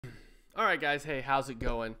All right, guys. Hey, how's it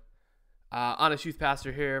going? Honest Youth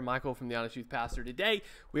Pastor here, Michael from the Honest Youth Pastor. Today,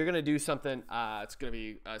 we're going to do something. It's going to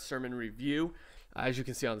be a sermon review, as you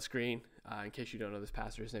can see on the screen. In case you don't know this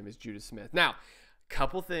pastor, his name is Judah Smith. Now,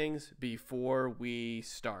 couple things before we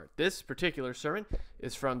start. This particular sermon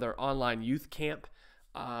is from their online youth camp.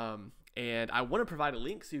 And I want to provide a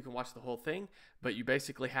link so you can watch the whole thing, but you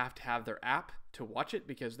basically have to have their app to watch it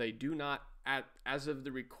because they do not, as of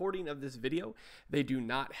the recording of this video, they do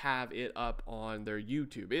not have it up on their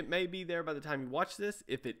YouTube. It may be there by the time you watch this.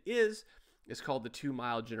 If it is, it's called the 2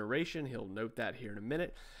 Mile Generation. He'll note that here in a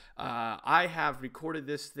minute. I have recorded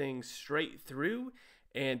this thing straight through,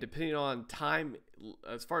 and depending on time,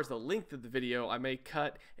 as far as the length of the video, I may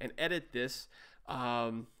cut and edit this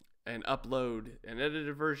and upload an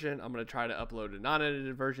edited version. I'm going to try to upload a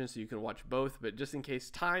non-edited version so you can watch both, but just in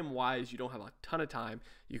case time-wise you don't have a ton of time,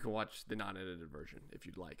 you can watch the non-edited version if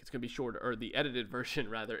you'd like. It's going to be shorter, or the edited version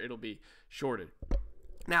rather, it'll be shorted.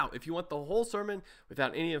 Now, if you want the whole sermon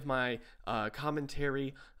without any of my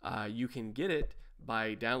commentary, you can get it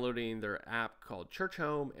by downloading their app called Church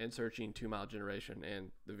Home and searching 2 Mile Generation,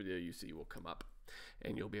 and the video you see will come up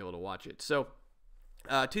and you'll be able to watch it. So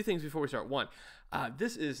two things before we start. One,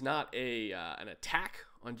 this is not an attack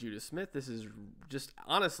on Judah Smith. This is just,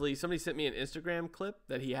 honestly, somebody sent me an Instagram clip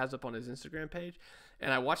that he has up on his Instagram page,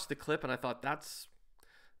 and I watched the clip and I thought,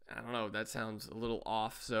 I don't know, that sounds a little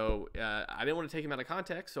off. So I didn't want to take him out of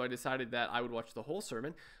context, so I decided that I would watch the whole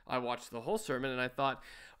sermon. I watched the whole sermon, and I thought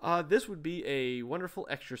this would be a wonderful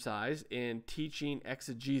exercise in teaching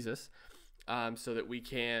exegesis so that we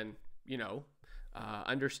can,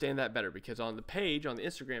 understand that better. Because on the page, on the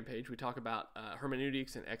Instagram page, we talk about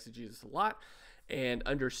hermeneutics and exegesis a lot and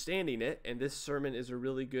understanding it, and this sermon is a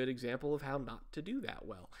really good example of how not to do that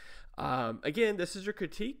well. Again, this is your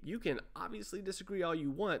critique. You can obviously disagree all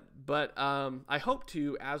you want, but I hope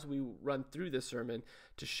to, as we run through this sermon,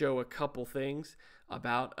 to show a couple things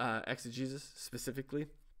about exegesis specifically,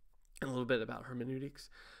 and a little bit about hermeneutics.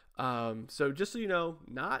 So just so you know,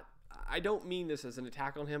 I don't mean this as an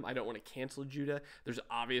attack on him. I don't want to cancel Judah. There's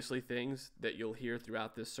obviously things that you'll hear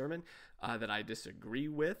throughout this sermon that I disagree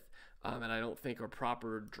with, and I don't think are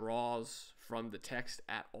proper draws from the text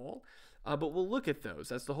at all. But we'll look at those.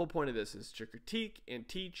 That's the whole point of this, is to critique and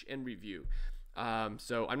teach and review.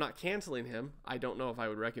 So I'm not canceling him. I don't know if I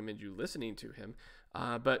would recommend you listening to him.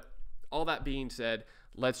 But all that being said,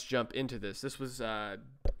 let's jump into this. This was a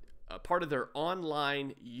part of their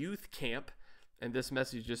online youth camp, and this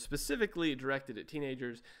message is specifically directed at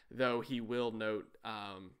teenagers, though he will note,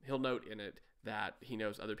 he'll note in it that he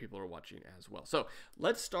knows other people are watching as well. So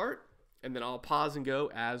let's start, and then I'll pause and go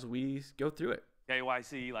as we go through it.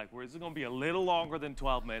 KYC, this is going to be a little longer than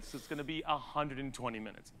 12 minutes. It's going to be 120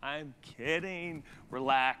 minutes. I'm kidding.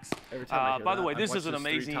 Relax. Every time I hear by the that, way, I've this is watched an this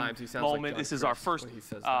 3 amazing times. He sounds moment. like John This is our Crist first when he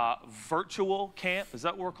says that. virtual camp. Is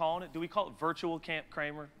that what we're calling it? Do we call it virtual camp,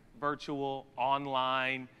 Kramer? Virtual,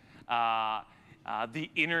 online, the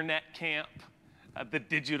internet camp, the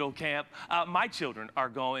digital camp. My children are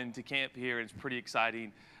going to camp here. It's pretty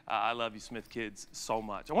exciting. I love you, Smith kids, so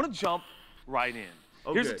much. I want to jump right in.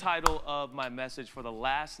 Oh, Here's good. the title of my message for the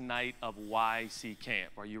last night of YC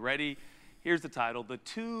Camp. Are you ready? Here's the title, The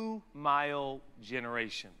 2 Mile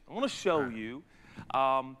Generation. I want to show you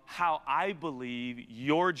how I believe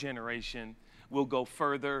your generation will go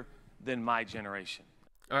further than my generation.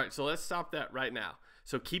 All right, so let's stop that right now.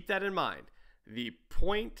 So keep that in mind. The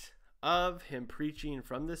point of him preaching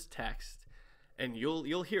from this text, and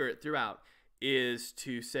you'll hear it throughout, is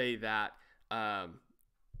to say that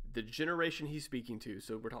the generation he's speaking to,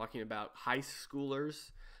 so we're talking about high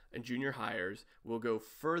schoolers and junior hires, will go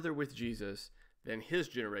further with Jesus than his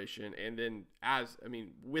generation. And then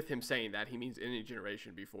with him saying that, he means any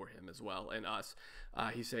generation before him as well, and us.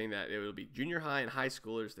 He's saying that it will be junior high and high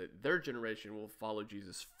schoolers, that their generation will follow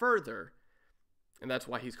Jesus further. And that's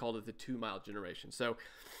why he's called it the 2 Mile Generation. So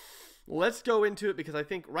let's go into it, because I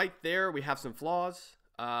think right there we have some flaws.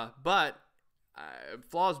 But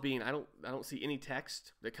flaws being, I don't see any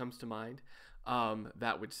text that comes to mind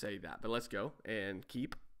that would say that. But let's go and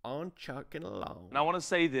keep on chucking along. And I want to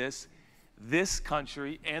say this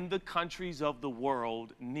country and the countries of the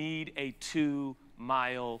world need a 2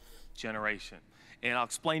 Mile Generation. And I'll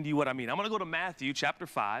explain to you what I mean. I'm going to go to Matthew chapter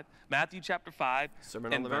 5. Matthew chapter 5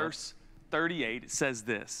 Sermon on and the verse 38. It says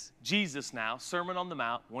this. Jesus now, Sermon on the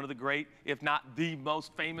Mount, one of the great, if not the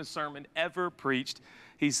most famous sermon ever preached.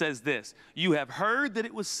 He says this, "You have heard that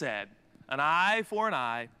it was said, an eye for an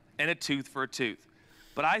eye and a tooth for a tooth.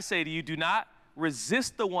 But I say to you, do not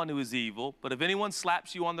resist the one who is evil, but if anyone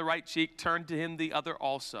slaps you on the right cheek, turn to him the other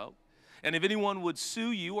also. And if anyone would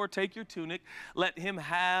sue you or take your tunic, let him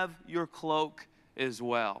have your cloak as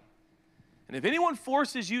well. And if anyone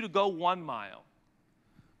forces you to go 1 mile,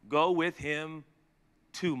 go with him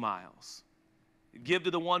 2 miles. Give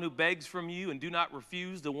to the one who begs from you, and do not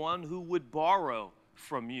refuse the one who would borrow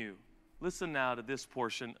from you. Listen now to this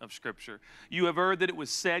portion of Scripture. You have heard that it was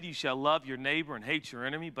said, you shall love your neighbor and hate your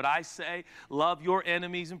enemy. But I say, love your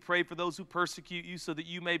enemies and pray for those who persecute you, so that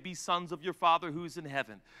you may be sons of your Father who is in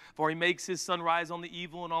heaven. For he makes his sun rise on the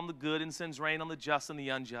evil and on the good, and sends rain on the just and the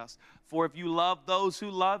unjust. For if you love those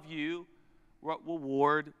who love you, what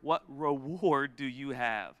reward do you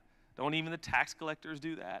have? Don't even the tax collectors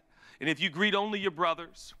do that? And if you greet only your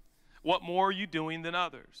brothers, what more are you doing than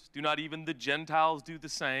others? Do not even the Gentiles do the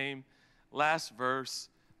same? Last verse,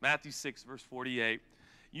 Matthew 6, verse 48.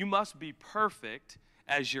 You must be perfect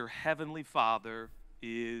as your heavenly Father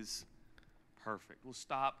is perfect. We'll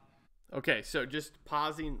stop. Okay, so just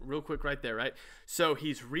pausing real quick right there, right? So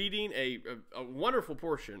he's reading a wonderful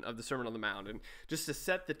portion of the Sermon on the Mount. And just to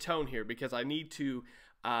set the tone here, because I need to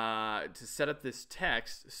set up this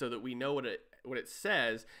text so that we know what it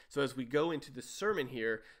says. So as we go into the sermon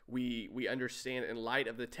here, we understand in light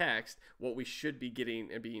of the text what we should be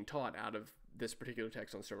getting and being taught out of this particular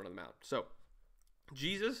text on the Sermon on the Mount. So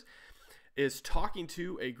Jesus is talking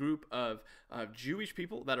to a group of Jewish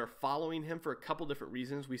people that are following him for a couple different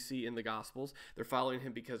reasons we see in the Gospels. They're following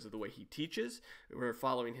him because of the way he teaches. We're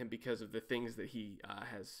following him because of the things that he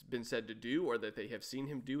has been said to do, or that they have seen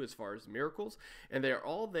him do as far as miracles. And they are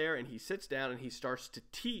all there, and he sits down and he starts to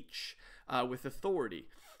teach with authority.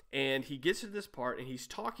 And he gets to this part, and he's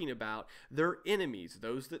talking about their enemies,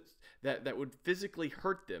 those that would physically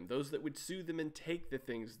hurt them, those that would sue them and take the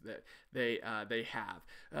things that they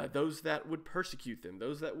have, those that would persecute them,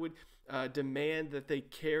 those that would demand that they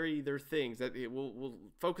carry their things. That we'll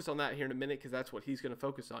focus on that here in a minute, because that's what he's going to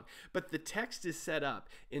focus on. But the text is set up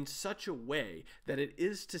in such a way that it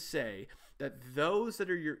is to say that those that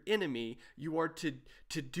are your enemy, you are to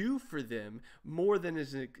do for them more than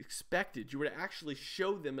is expected. You are to actually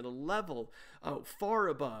show them at a level far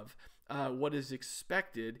above what is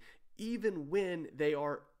expected, even when they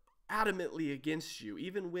are adamantly against you,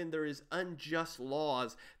 even when there is unjust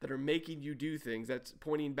laws that are making you do things. That's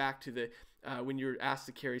pointing back to the when you're asked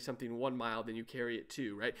to carry something 1 mile, then you carry it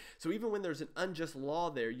 2, right? So even when there's an unjust law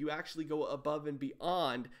there, you actually go above and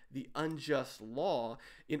beyond the unjust law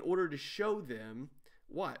in order to show them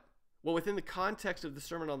what? Well, within the context of the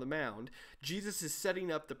Sermon on the Mount, Jesus is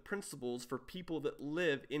setting up the principles for people that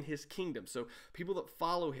live in his kingdom. So people that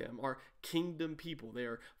follow him are kingdom people. They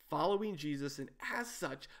are following Jesus, and as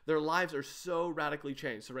such, their lives are so radically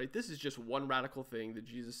changed. So, right, this is just one radical thing that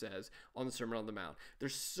Jesus says on the Sermon on the Mount.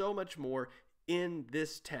 There's so much more in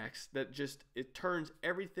this text that just, it turns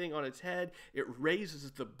everything on its head. It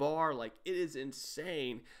raises the bar. Like, it is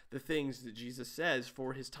insane, the things that Jesus says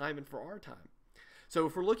for his time and for our time. So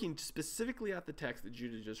if we're looking specifically at the text that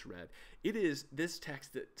Judah just read, it is this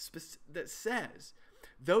text that says,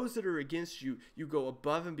 those that are against you, you go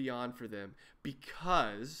above and beyond for them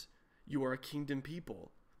because you are a kingdom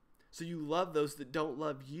people. So you love those that don't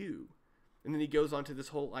love you. And then he goes on to this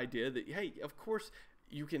whole idea that, hey, of course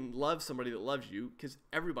you can love somebody that loves you, because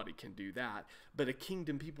everybody can do that. But a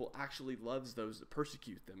kingdom people actually loves those that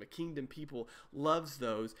persecute them. A kingdom people loves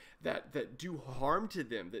those that do harm to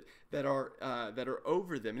them, that are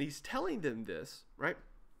over them. And he's telling them this, right?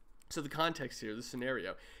 So the context here, the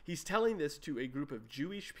scenario, he's telling this to a group of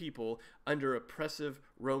Jewish people under oppressive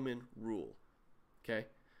Roman rule. Okay?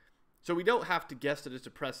 So we don't have to guess that it's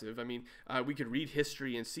oppressive. I mean, we could read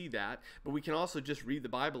history and see that, but we can also just read the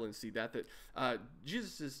Bible and see that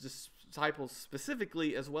Jesus' disciples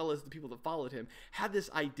specifically, as well as the people that followed him, had this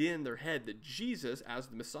idea in their head that Jesus, as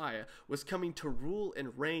the Messiah, was coming to rule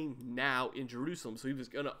and reign now in Jerusalem. So he was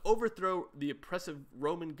going to overthrow the oppressive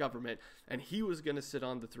Roman government, and he was going to sit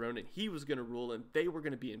on the throne, and he was going to rule, and they were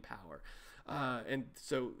going to be in power. And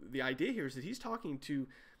so the idea here is that he's talking to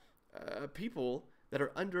people that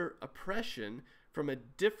are under oppression from a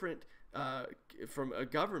different, from a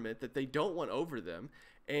government that they don't want over them.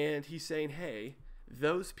 And he's saying, hey,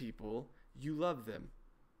 those people, you love them.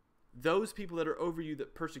 Those people that are over you,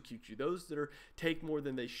 that persecute you, those that take more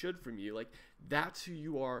than they should from you, like, that's who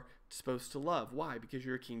you are supposed to love. Why? Because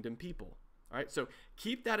you're a kingdom people. All right, so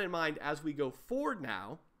keep that in mind as we go forward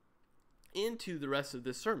now into the rest of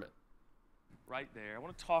this sermon. Right there, I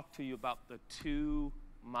want to talk to you about the 2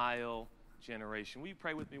 mile generation. Will you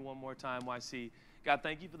pray with me one more time, YC? God,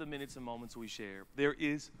 thank you for the minutes and moments we share. There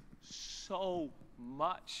is so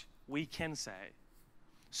much we can say,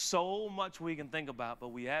 so much we can think about, but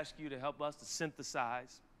we ask you to help us to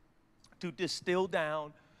synthesize, to distill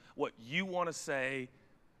down what you want to say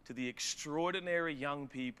to the extraordinary young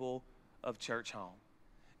people of Church Home.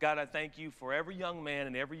 God, I thank you for every young man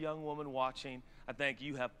and every young woman watching. I thank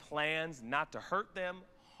you have plans not to hurt them,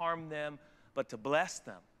 harm them, but to bless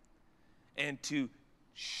them and to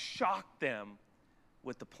shock them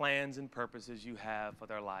with the plans and purposes you have for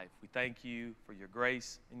their life. We thank you for your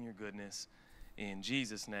grace and your goodness. In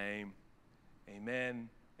Jesus' name, amen,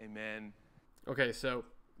 amen. Okay, so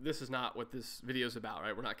this is not what this video is about,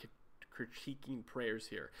 right? We're not critiquing prayers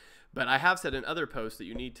here. But I have said in other posts that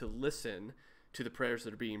you need to listen to the prayers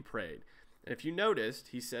that are being prayed. And if you noticed,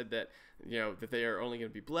 he said that, that they are only going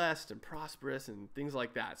to be blessed and prosperous and things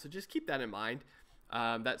like that. So just keep that in mind.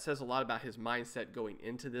 That says a lot about his mindset going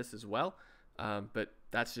into this as well. But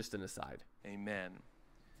that's just an aside. Amen.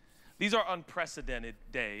 These are unprecedented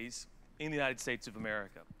days in the United States of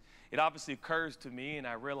America. It obviously occurs to me, and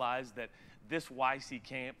I realize that this YC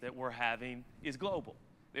camp that we're having is global.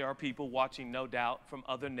 There are people watching, no doubt, from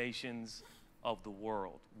other nations of the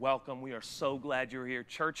world. Welcome. We are so glad you're here.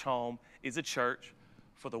 Church Home is a church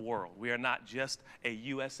for the world. We are not just a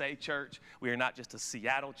USA church. We are not just a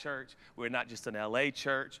Seattle church. We're not just an LA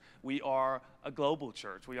church. We are a global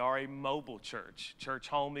church. We are a mobile church. Church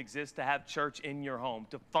Home exists to have church in your home,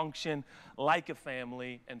 to function like a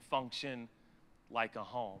family and function like a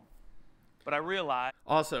home. But I realize...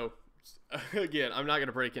 Also, again, I'm not going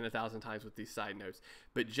to break in 1,000 times with these side notes,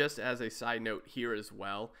 but just as a side note here as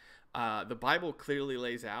well, the Bible clearly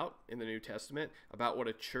lays out in the New Testament about what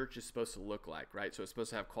a church is supposed to look like, right? So it's supposed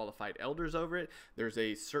to have qualified elders over it. There's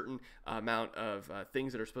a certain amount of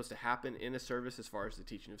things that are supposed to happen in a service as far as the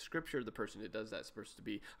teaching of Scripture. The person that does that is supposed to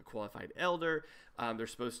be a qualified elder. They're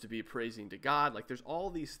supposed to be praising to God. Like, there's all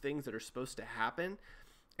these things that are supposed to happen.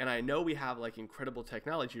 And I know we have like incredible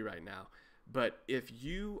technology right now, but if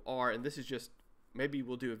you are, and this is just, maybe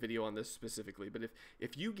we'll do a video on this specifically, but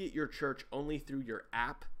if you get your church only through your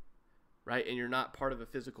app, right, and you're not part of a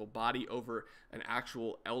physical body over an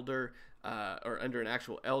actual elder or under an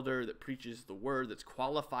actual elder that preaches the word that's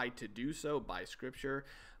qualified to do so by Scripture,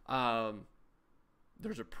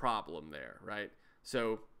 there's a problem there, right?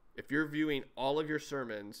 So if you're viewing all of your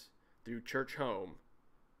sermons through Church Home,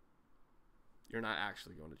 you're not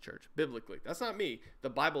actually going to church biblically. That's not me. The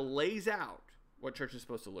Bible lays out what church is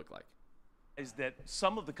supposed to look like. Is that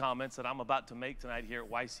some of the comments that I'm about to make tonight here at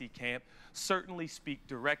YC Camp certainly speak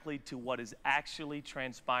directly to what is actually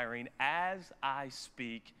transpiring as I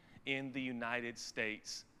speak in the United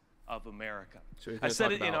States of America. So I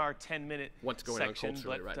said it in our 10-minute section,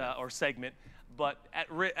 or segment, but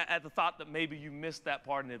at the thought that maybe you missed that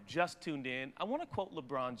part and have just tuned in, I want to quote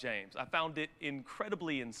LeBron James. I found it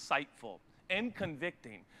incredibly insightful and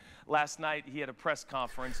convicting. Last night he had a press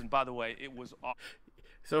conference, and by the way, it was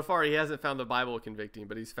so far he hasn't found the Bible convicting,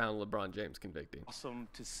 but he's found LeBron James convicting. Awesome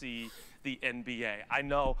to see the NBA. I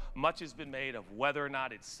know much has been made of whether or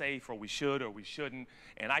not it's safe, or we should or we shouldn't,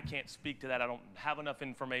 and I can't speak to that. I don't have enough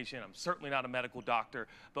information. I'm certainly not a medical doctor,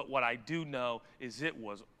 but what I do know is it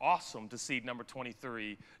was awesome to see number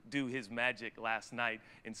 23 do his magic last night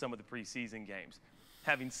in some of the preseason games.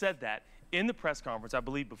 Having said that, in the press conference, I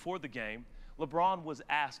believe before the game, LeBron was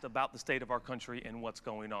asked about the state of our country and what's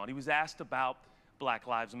going on. He was asked about Black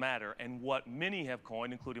Lives Matter and what many have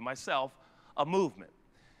coined, including myself, a movement,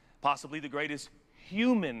 possibly the greatest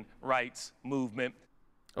human rights movement.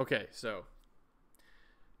 Okay, so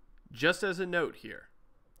just as a note here,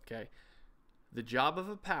 okay, the job of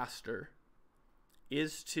a pastor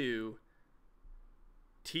is to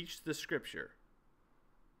teach the Scripture.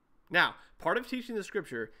 Now, part of teaching the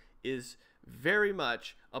Scripture is very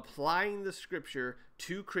much applying the Scripture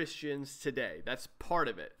to Christians today. That's part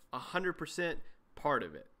of it, 100% part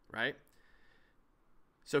of it, right?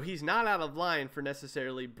 So he's not out of line for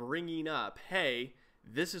necessarily bringing up, hey,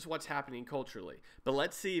 this is what's happening culturally. But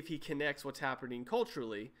let's see if he connects what's happening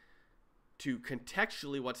culturally to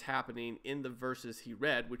contextually what's happening in the verses he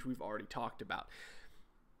read, which we've already talked about.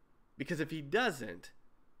 Because if he doesn't,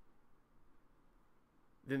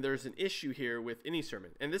 then there's an issue here with any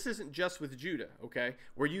sermon. And this isn't just with Judah, okay?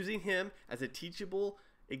 We're using him as a teachable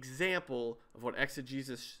example of what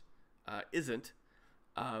exegesis isn't,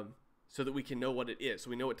 so that we can know what it is, so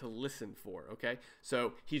we know what to listen for, okay?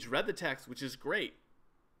 So he's read the text, which is great.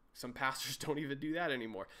 Some pastors don't even do that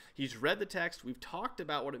anymore. He's read the text. We've talked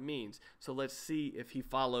about what it means. So let's see if he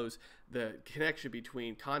follows the connection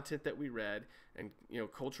between content that we read and,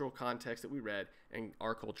 cultural context that we read and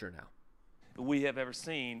our culture now. We have ever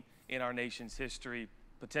seen in our nation's history,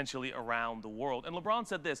 potentially around the world. And LeBron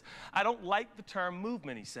said this, I don't like the term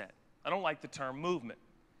movement, he said. I don't like the term movement.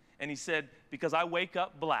 And he said, because I wake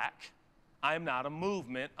up black, I'm not a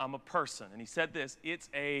movement, I'm a person. And he said this, it's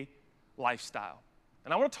a lifestyle.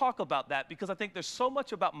 And I want to talk about that because I think there's so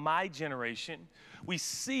much about my generation. We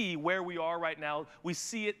see where we are right now. We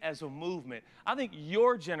see it as a movement. I think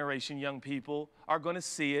your generation, young people, are going to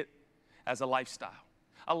see it as a lifestyle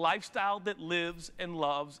that lives and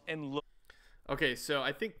loves and looks. Okay, so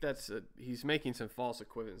I think he's making some false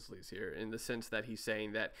equivalencies here in the sense that he's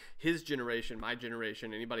saying that his generation, my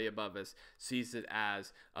generation, anybody above us sees it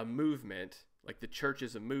as a movement, like the church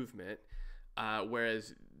is a movement,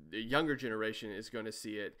 whereas the younger generation is going to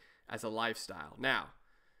see it as a lifestyle. Now,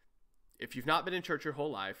 if you've not been in church your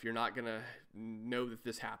whole life, you're not going to know that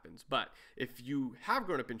this happens. But if you have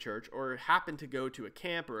grown up in church or happen to go to a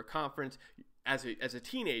camp or a conference as a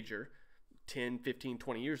teenager 10, 15,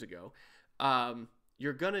 20 years ago,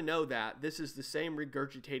 you're going to know that this is the same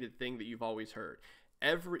regurgitated thing that you've always heard.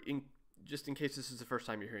 Just in case this is the first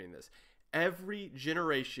time you're hearing this, every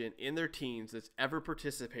generation in their teens that's ever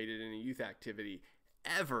participated in a youth activity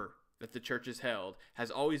ever that the church has held has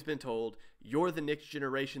always been told, you're the next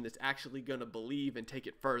generation that's actually going to believe and take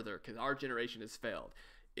it further because our generation has failed.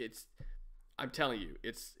 I'm telling you,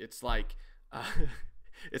 it's like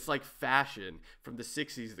it's like fashion from the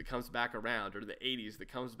 60s that comes back around, or the 80s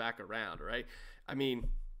that comes back around, right? I mean,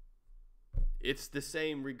 it's the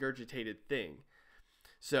same regurgitated thing.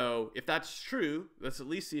 So if that's true, let's at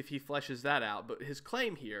least see if he fleshes that out. But his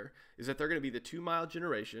claim here is that they're going to be the 2-mile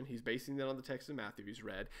generation. He's basing that on the text of Matthew he's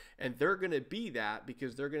read. And they're going to be that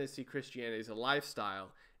because they're going to see Christianity as a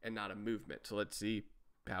lifestyle and not a movement. So let's see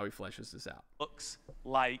how he fleshes this out. Looks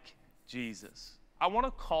like Jesus. I want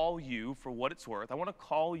to call you, for what it's worth, I want to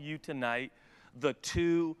call you tonight the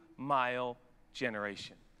 2-mile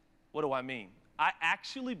generation. What do I mean? I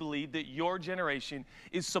actually believe that your generation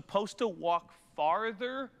is supposed to walk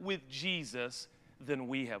farther with Jesus than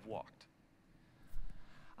we have walked.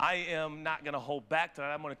 I am not going to hold back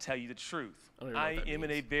tonight. I'm going to tell you the truth. I am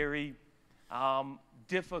in a very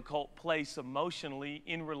difficult place emotionally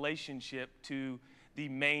in relationship to the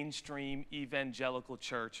mainstream evangelical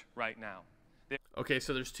church right now. Okay,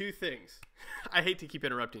 so there's two things. I hate to keep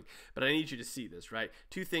interrupting, but I need you to see this, right?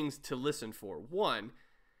 Two things to listen for. One,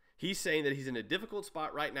 he's saying that he's in a difficult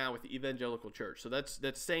spot right now with the evangelical church. So that's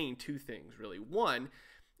saying two things, really. One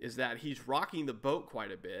is that he's rocking the boat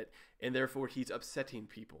quite a bit, and therefore he's upsetting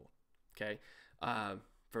people, okay?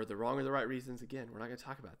 For the wrong or the right reasons, again, we're not going to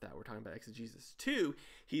talk about that. We're talking about exegesis. Two,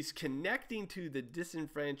 he's connecting to the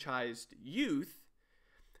disenfranchised youth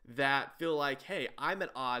that feel like, hey, I'm at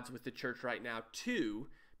odds with the church right now too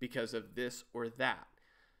because of this or that.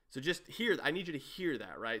 So just hear, I need you to hear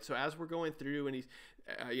that, right? So as we're going through, and he's,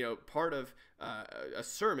 part of a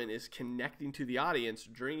sermon is connecting to the audience,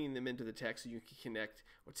 bringing them into the text so you can connect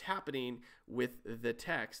what's happening with the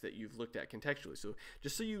text that you've looked at contextually. So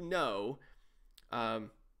just so you know,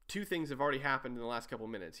 two things have already happened in the last couple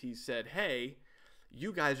minutes. He said, hey,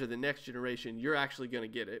 you guys are the next generation. You're actually going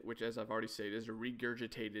to get it, which, as I've already said, is a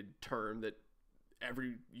regurgitated term that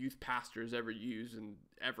every youth pastor has ever used and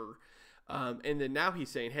ever. And then now he's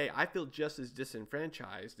saying, hey, I feel just as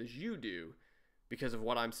disenfranchised as you do because of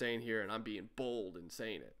what I'm saying here, and I'm being bold in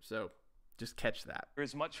saying it. So just catch that. There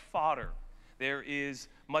is much fodder. There is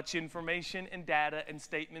much information and data and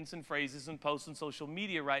statements and phrases and posts on social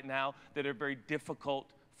media right now that are very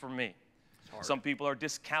difficult for me. Some people are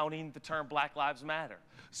discounting the term Black Lives Matter.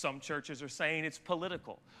 Some churches are saying it's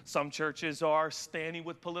political. Some churches are standing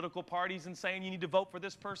with political parties and saying you need to vote for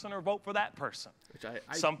this person or vote for that person.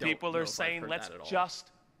 Some people are saying let's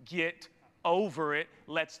just get over it.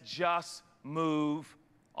 Let's just move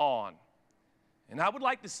on. And I would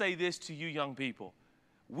like to say this to you young people.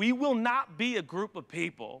 We will not be a group of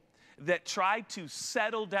people that try to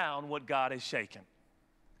settle down what God has shaken.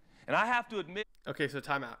 And I have to admit. Okay, so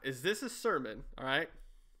time out. Is this a sermon, all right?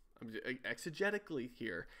 I'm exegetically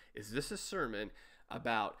here. Is this a sermon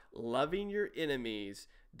about loving your enemies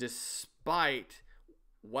despite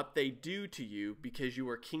what they do to you because you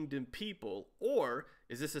are kingdom people? Or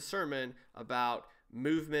is this a sermon about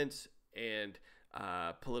movements and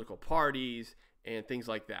political parties and things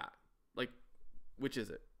like that? Like, which is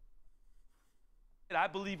it? I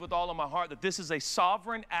believe with all of my heart that this is a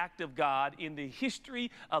sovereign act of God in the history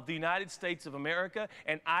of the United States of America,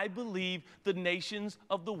 and I believe the nations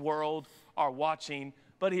of the world are watching.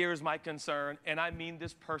 But here's my concern, and I mean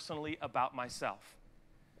this personally about myself.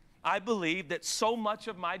 I believe that so much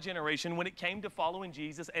of my generation, when it came to following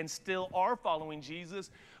Jesus and still are following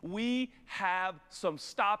Jesus, we have some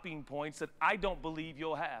stopping points that I don't believe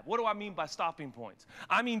you'll have. What do I mean by stopping points?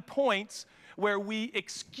 I mean points where we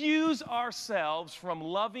excuse ourselves from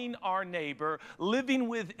loving our neighbor, living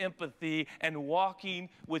with empathy, and walking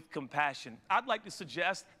with compassion. I'd like to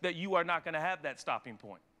suggest that you are not going to have that stopping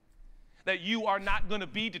point, that you are not going to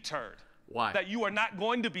be deterred. Why? That you are not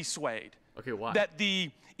going to be swayed. Okay, why? That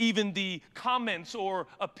even the comments or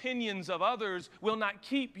opinions of others will not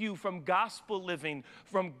keep you from gospel living,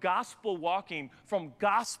 from gospel walking, from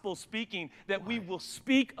gospel speaking, that we will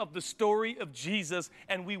speak of the story of Jesus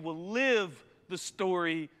and we will live the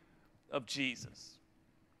story of Jesus.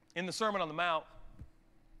 In the Sermon on the Mount,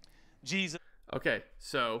 Jesus... Okay,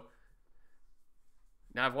 so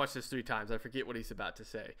now I've watched this 3 times. I forget what he's about to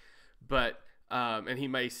say. But, and he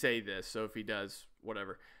may say this, so if he does,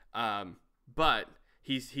 whatever. But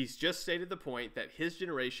he's just stated the point that his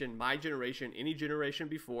generation, my generation, any generation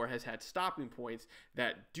before has had stopping points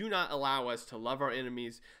that do not allow us to love our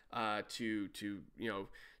enemies, to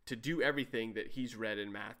do everything that he's read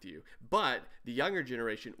in Matthew. But the younger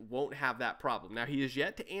generation won't have that problem. Now, he is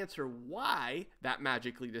yet to answer why that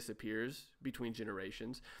magically disappears between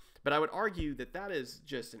generations. But I would argue that that is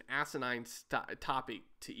just an asinine topic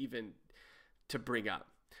to bring up.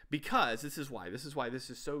 Because this is why this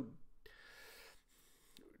is so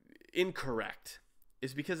incorrect,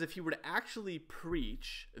 is because if he were to actually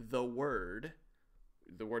preach the word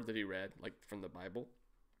that he read, like from the Bible,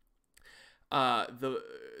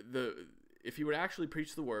 if he would actually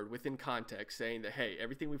preach the word within context, saying that, hey,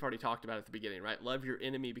 everything we've already talked about at the beginning, right? Love your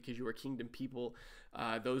enemy because you are kingdom people.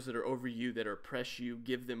 Those that are over you, that oppress you,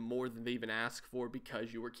 give them more than they even ask for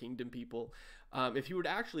because you are kingdom people. If he would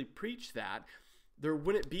actually preach that, there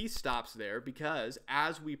wouldn't be stops there, because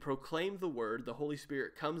as we proclaim the word, the Holy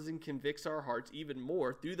Spirit comes and convicts our hearts even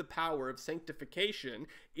more through the power of sanctification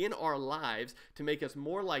in our lives to make us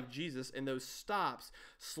more like Jesus, and those stops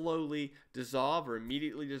slowly dissolve or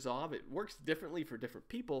immediately dissolve. It works differently for different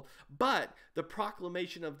people, but the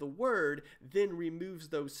proclamation of the word then removes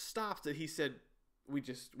those stops that he said, we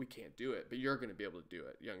can't do it, but you're going to be able to do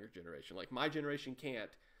it, younger generation. Like my generation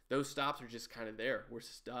can't. Those stops are just kind of there. We're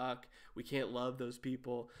stuck. We can't love those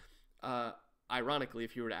people. Ironically,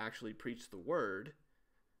 if you were to actually preach the word,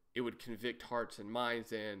 it would convict hearts and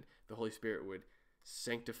minds, and the Holy Spirit would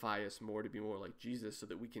sanctify us more to be more like Jesus, so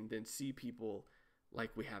that we can then see people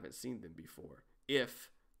like we haven't seen them before, if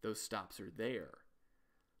those stops are there.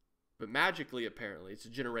 But magically, apparently, it's a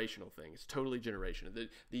generational thing. It's totally generational.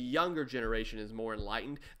 The younger generation is more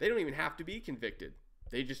enlightened. They don't even have to be convicted.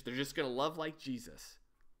 They're just going to love like Jesus.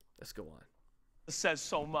 Let's go on. It says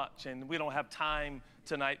so much, and we don't have time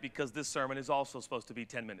tonight because this sermon is also supposed to be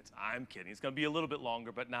 10 minutes. I'm kidding. It's going to be a little bit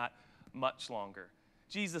longer, but not much longer.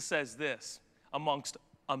 Jesus says this, amongst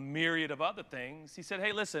a myriad of other things. He said,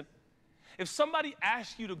 hey, listen, if somebody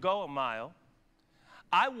asks you to go a mile,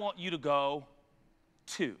 I want you to go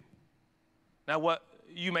 2. Now, what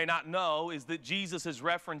you may not know is that Jesus is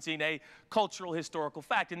referencing a cultural historical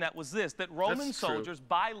fact, and that was this, that Roman soldiers,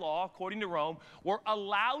 by law, according to Rome, were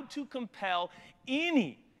allowed to compel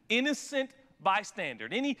any innocent bystander,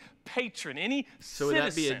 any patron, any So citizen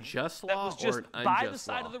would that be a just that law was just or an by unjust the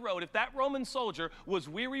side law? of the road. If that Roman soldier was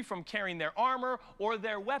weary from carrying their armor or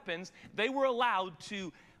their weapons, they were allowed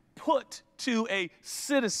to put to a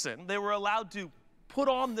citizen, they were allowed to put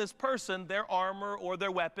on this person their armor or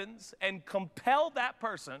their weapons and compel that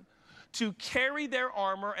person to carry their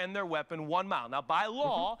armor and their weapon 1 mile. Now, by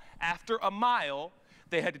law, after a mile,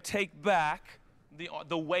 they had to take back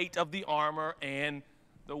the weight of the armor and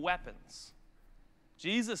the weapons.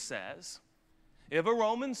 Jesus says, if a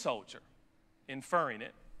Roman soldier, inferring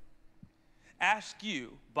it, asked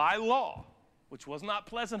you by law, which was not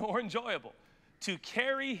pleasant or enjoyable, to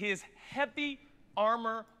carry his heavy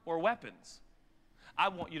armor or weapons, I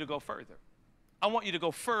want you to go further. I want you to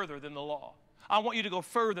go further than the law. I want you to go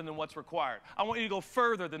further than what's required. I want you to go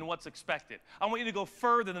further than what's expected. I want you to go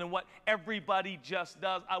further than what everybody just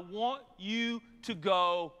does. I want you to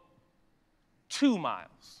go 2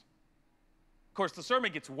 miles. Of course, the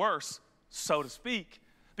sermon gets worse, so to speak,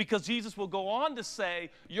 because Jesus will go on to say,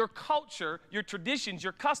 your culture, your traditions,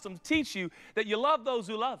 your customs teach you that you love those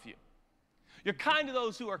who love you. You're kind to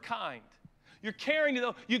those who are kind. You're caring to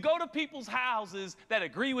those. You go to people's houses that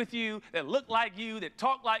agree with you, that look like you, that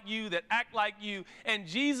talk like you, that act like you. And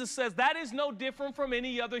Jesus says that is no different from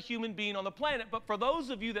any other human being on the planet. But for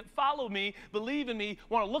those of you that follow me, believe in me,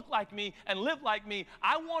 want to look like me, and live like me,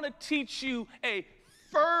 I want to teach you a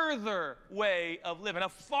further way of living, a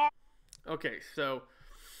far... Okay, so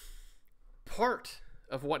part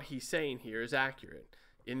of what he's saying here is accurate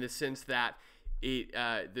in the sense that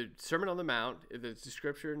the Sermon on the Mount, the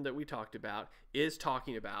description that we talked about, is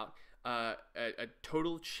talking about a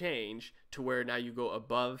total change to where now you go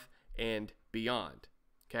above and beyond.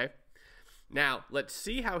 Okay? Now, let's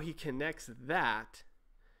see how he connects that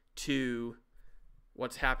to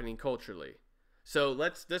what's happening culturally. So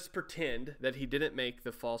let's pretend that he didn't make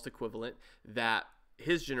the false equivalent, that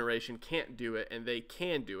his generation can't do it and they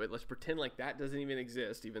can do it. Let's pretend like that doesn't even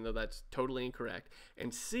exist, even though that's totally incorrect,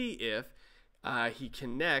 and see if he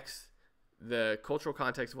connects the cultural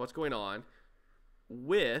context of what's going on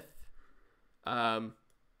with the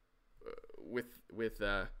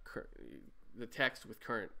text with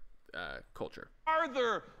current culture.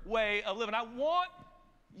 Farther way of living. I want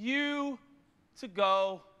you to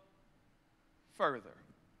go further.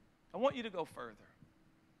 I want you to go further.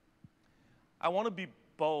 I want to be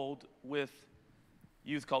bold with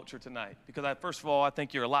youth culture tonight because, first of all, I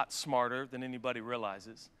think you're a lot smarter than anybody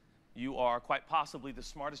realizes. You are quite possibly the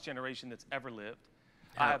smartest generation that's ever lived.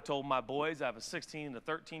 I have told my boys, I have a 16 and a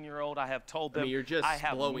 13-year-old, I have told them I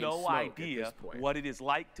have no idea what it is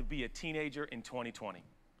like to be a teenager in 2020.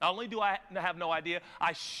 Not only do I have no idea,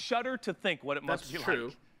 I shudder to think what it must be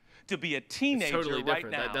like to be a teenager totally right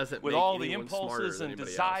now with all the impulses and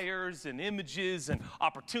desires and images and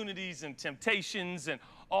opportunities and temptations and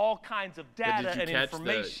all kinds of data and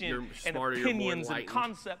information and opinions and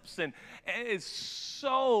concepts. And it's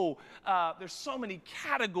so, there's so many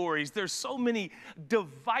categories. There's so many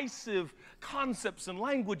divisive concepts and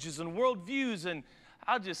languages and worldviews. And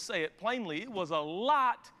I'll just say it plainly, it was a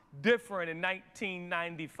lot different in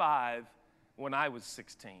 1995 when I was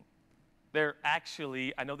 16. There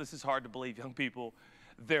actually, I know this is hard to believe, young people,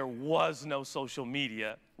 there was no social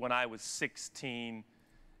media when I was 16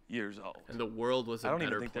 years old. And the world was a better place. I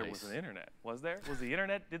don't even think there was an internet. Was there? Was the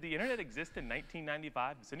internet, did the internet exist in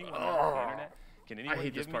 1995? Does anyone know the internet? Can anyone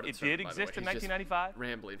give me? It did exist in 1995?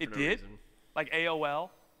 Rambling for it no did? reason. Like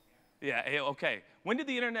AOL? Yeah, okay. When did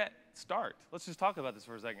the internet start? Let's just talk about this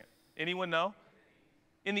for a second. Anyone know?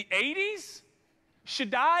 In the 80s?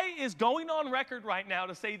 Shaddai is going on record right now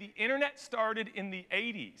to say the internet started in the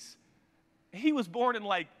 80s. He was born in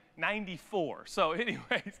like 94. So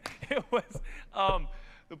anyways, it was,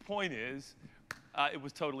 the point is, it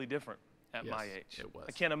was totally different at my age. It was.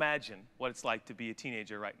 I can't imagine what it's like to be a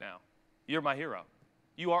teenager right now. You're my hero.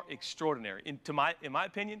 You are extraordinary. In my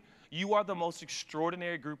opinion, you are the most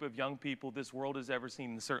extraordinary group of young people this world has ever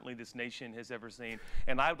seen, and certainly this nation has ever seen.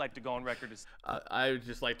 And I would like to go on record. I would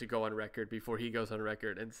just like to go on record before he goes on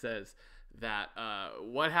record and says that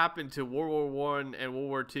what happened to World War I and World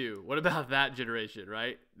War II? What about that generation,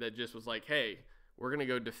 right? That just was like, hey, we're going to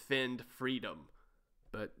go defend freedom.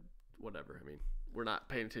 But whatever. I mean, we're not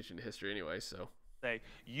paying attention to history anyway, so.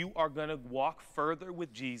 You are going to walk further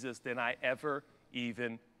with Jesus than I ever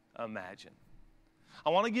even imagined. I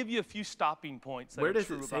want to give you a few stopping points that Where are does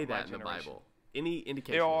true it say about that my in the generation. Bible? Any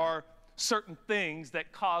indication? There are certain things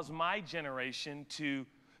that cause my generation to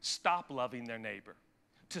stop loving their neighbor,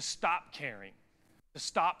 to stop caring, to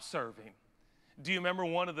stop serving. Do you remember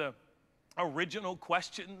one of the original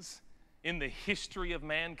questions in the history of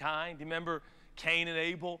mankind? Do you remember Cain and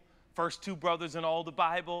Abel, first two brothers in all the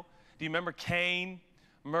Bible? Do you remember Cain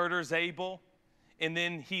murders Abel? And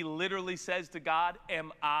then he literally says to God,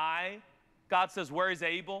 am I? God says, where is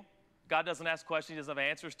Abel? God doesn't ask questions he doesn't have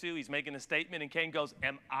answers to. He's making a statement, and Cain goes,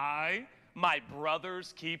 am I my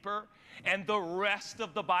brother's keeper? And the rest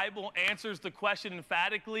of the Bible answers the question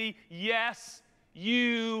emphatically, yes,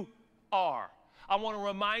 you are. I want to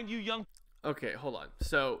remind you, young. Okay, hold on.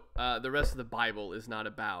 So the rest of the Bible is not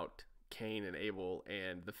about Cain and Abel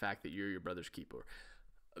and the fact that you're your brother's keeper.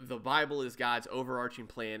 The Bible is God's overarching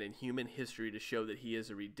plan in human history to show that he is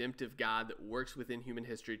a redemptive God that works within human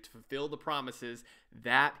history to fulfill the promises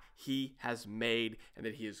that he has made, and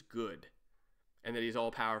that he is good, and that he's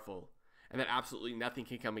all-powerful, and that absolutely nothing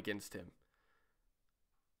can come against him.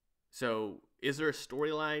 So is there a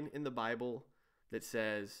storyline in the Bible that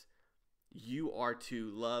says you are to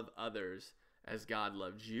love others as God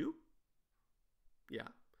loved you? Yeah.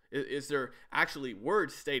 Is there actually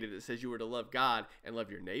words stated that says you were to love God and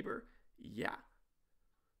love your neighbor? Yeah.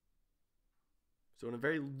 So in a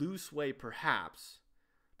very loose way, perhaps,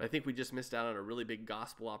 but I think we just missed out on a really big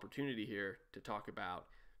gospel opportunity here to talk about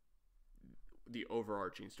the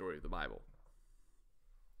overarching story of the Bible.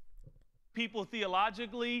 People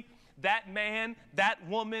theologically, that man, that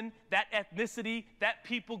woman, that ethnicity, that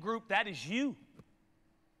people group, that is you.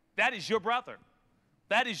 That is your brother.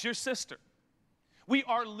 That is your sister. We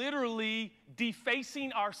are literally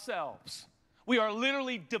defacing ourselves. We are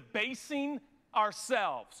literally debasing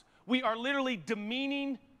ourselves We are literally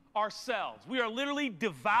demeaning ourselves. We are literally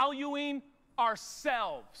devaluing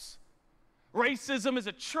ourselves. Racism is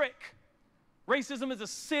a trick. Racism is a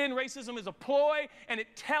sin. Racism is a ploy, and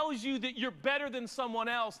it tells you that you're better than someone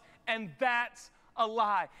else, and that's a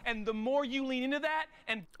lie. And the more you lean into that,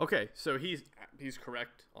 and Okay, so he's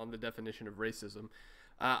correct on the definition of racism.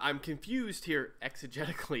 I'm confused here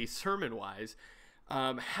exegetically, sermon-wise,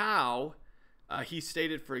 how he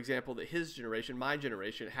stated, for example, that his generation, my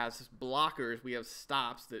generation, has blockers. We have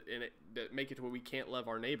stops that make it to where we can't love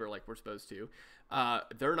our neighbor like we're supposed to.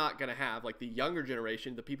 They're not going to have, like the younger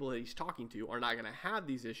generation, the people that he's talking to are not going to have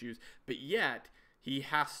these issues, but yet he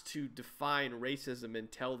has to define racism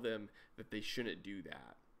and tell them that they shouldn't do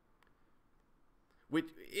that. Which,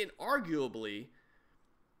 arguably,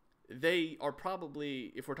 they are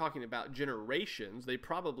probably, if we're talking about generations, they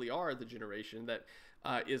probably are the generation that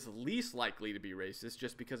is least likely to be racist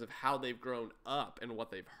just because of how they've grown up and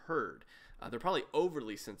what they've heard. They're probably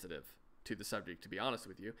overly sensitive to the subject, to be honest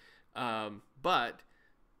with you. But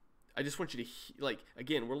I just want you to,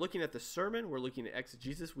 again, we're looking at the sermon, we're looking at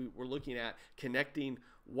exegesis, we're looking at connecting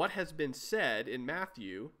what has been said in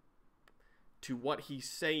Matthew to what he's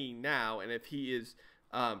saying now, and if he is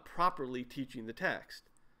properly teaching the text.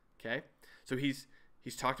 Okay, so he's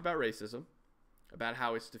talked about racism, about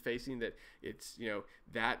how it's defacing, that it's,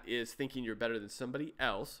 that is thinking you're better than somebody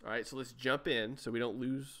else. All right, so let's jump in so we don't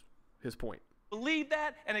lose his point. Believe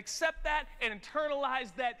that and accept that and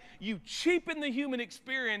internalize that, you cheapen the human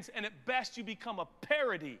experience, and at best you become a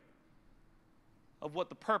parody of what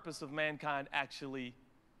the purpose of mankind actually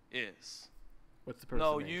is. What's the purpose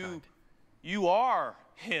of mankind? You are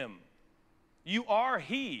him. You are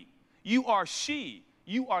he. You are she.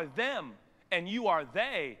 You are them, and you are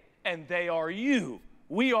they, and they are you.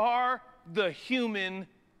 We are the human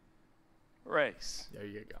race. There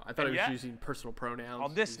you go. I thought he was using personal pronouns.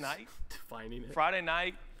 On this night, defining it. Friday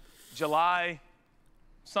night, July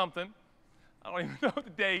something. I don't even know the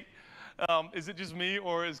date. Is it just me,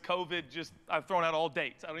 or is COVID just, I've thrown out all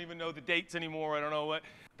dates. I don't even know the dates anymore. I don't know what.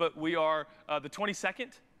 But we are the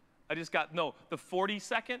 22nd. The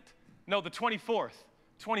 42nd. No, the 24th.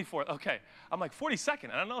 24th. Okay. I'm like,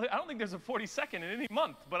 42nd. I don't think there's a 42nd in any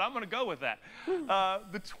month, but I'm going to go with that.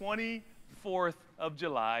 The 24th of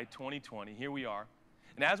July, 2020. Here we are.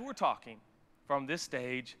 And as we're talking from this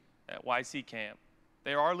stage at YC Camp,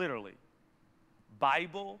 there are literally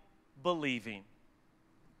Bible-believing,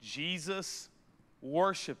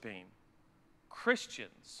 Jesus-worshiping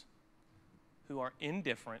Christians who are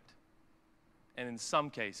indifferent and, in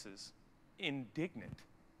some cases, indignant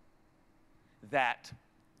that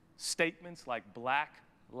statements like Black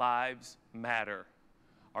Lives Matter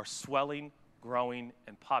are swelling, growing,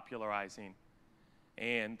 and popularizing,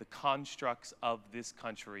 and the constructs of this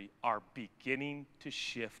country are beginning to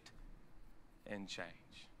shift and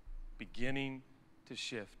change. Beginning to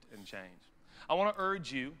shift and change. I want to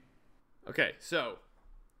urge you. Okay, so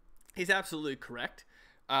he's absolutely correct.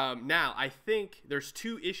 Now, I think there's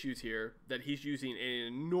two issues here that he's using an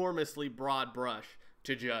enormously broad brush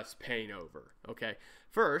to just paint over. Okay,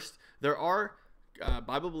 first, there are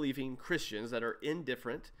Bible-believing Christians that are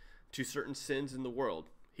indifferent to certain sins in the world.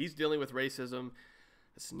 He's dealing with racism.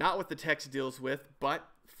 It's not what the text deals with, but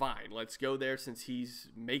fine. Let's go there since he's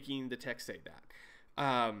making the text say that.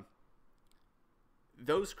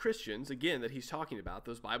 Those Christians, again, that he's talking about,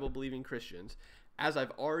 those Bible-believing Christians, as I've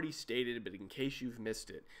already stated, but in case you've missed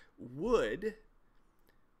it, would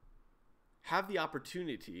have the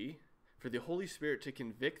opportunity for the Holy Spirit to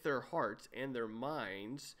convict their hearts and their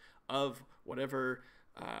minds of whatever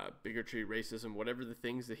bigotry, racism, whatever the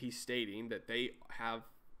things that he's stating that they have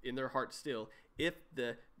in their heart still, if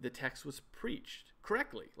the text was preached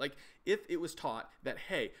correctly. Like, if it was taught that,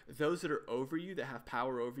 hey, those that are over you, that have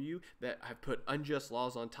power over you, that have put unjust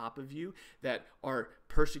laws on top of you, that are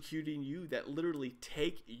persecuting you, that literally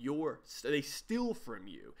they steal from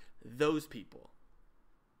you, those people.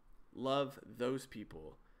 Love those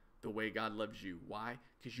people the way God loves you. Why?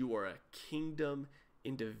 Because you are a kingdom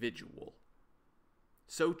individual.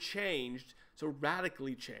 So changed, so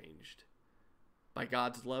radically changed by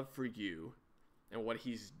God's love for you and what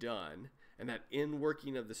he's done, and that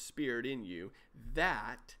inworking of the Spirit in you,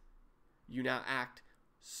 that you now act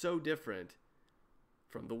so different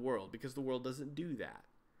from the world, because the world doesn't do that.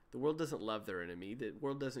 The world doesn't love their enemy. The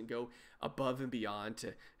world doesn't go above and beyond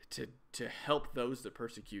to help those that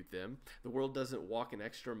persecute them. The world doesn't walk an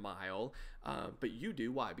extra mile, but you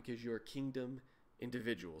do. Why? Because you're kingdom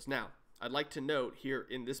individuals. Now, I'd like to note here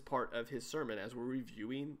in this part of his sermon, as we're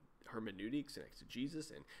reviewing hermeneutics and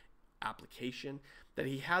exegesis and application, that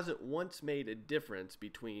he hasn't once made a difference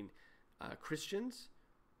between Christians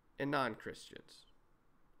and non-Christians.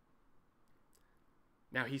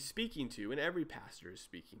 Now he's speaking to, and every pastor is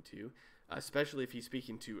speaking to, especially if he's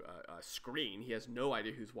speaking to a screen, he has no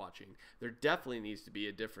idea who's watching. There definitely needs to be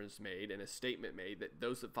a difference made and a statement made that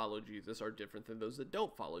those that follow Jesus are different than those that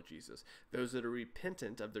don't follow Jesus. Those that are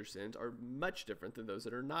repentant of their sins are much different than those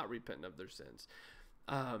that are not repentant of their sins.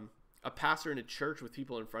 A pastor in a church with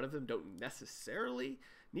people in front of him don't necessarily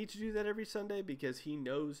need to do that every Sunday because he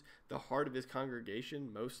knows the heart of his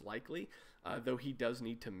congregation most likely, though he does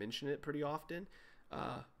need to mention it pretty often.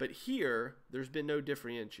 But here, there's been no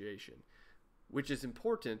differentiation, which is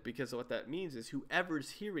important because what that means is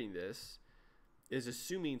whoever's hearing this is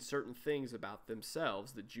assuming certain things about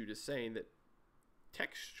themselves that Jude is saying that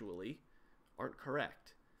textually aren't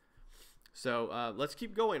correct. So let's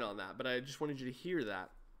keep going on that, but I just wanted you to hear that.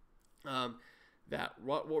 That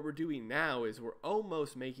what we're doing now is we're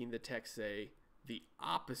almost making the text say the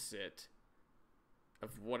opposite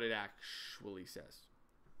of what it actually says.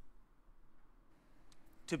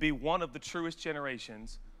 To be one of the truest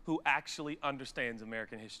generations who actually understands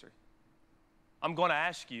American history. I'm going to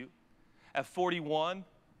ask you, at 41,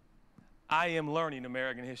 I am learning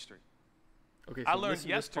American history. Okay, so I learned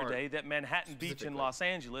yesterday that Manhattan Beach in Los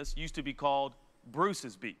Angeles used to be called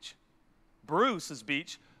Bruce's Beach. Bruce's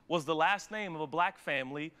Beach was the last name of a black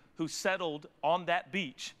family who settled on that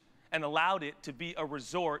beach and allowed it to be a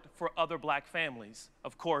resort for other black families,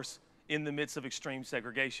 of course, in the midst of extreme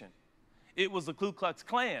segregation. It was the Ku Klux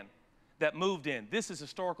Klan that moved in. This is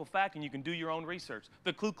historical fact, and you can do your own research.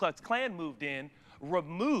 The Ku Klux Klan moved in,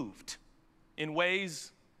 removed in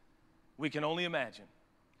ways we can only imagine,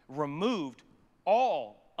 removed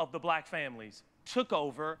all of the black families, took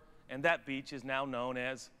over, and that beach is now known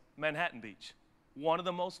as Manhattan Beach, one of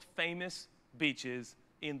the most famous beaches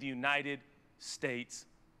in the United States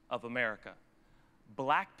of America.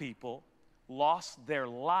 Black people lost their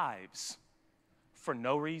lives for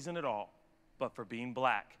no reason at all, but for being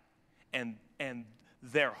black. And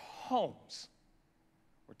their homes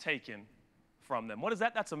were taken from them. What is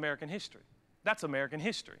that? That's American history. That's American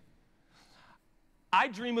history. I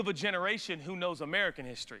dream of a generation who knows American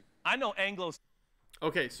history. I know Anglo.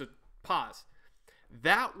 Okay, so pause.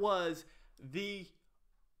 That was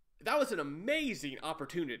an amazing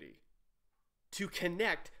opportunity to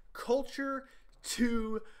connect culture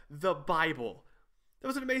to the Bible. That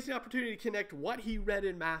was an amazing opportunity to connect what he read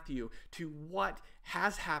in Matthew to what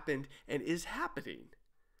has happened and is happening.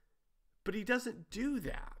 But he doesn't do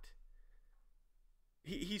that.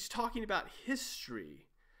 He's talking about history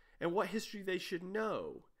and what history they should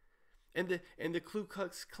know. And the Ku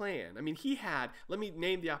Klux Klan. I mean, let me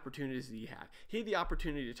name the opportunities that he had. He had the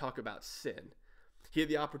opportunity to talk about sin. He had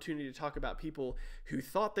the opportunity to talk about people who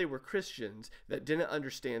thought they were Christians that didn't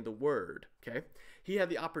understand the word, okay? He had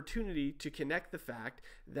the opportunity to connect the fact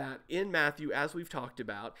that in Matthew, as we've talked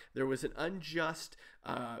about, there was an unjust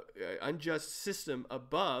system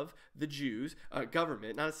above the Jews,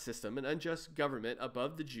 government, not a system, an unjust government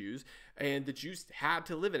above the Jews, and the Jews had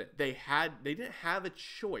to live in it. They didn't have a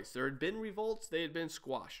choice. There had been revolts, they had been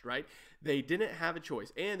squashed, right? They didn't have a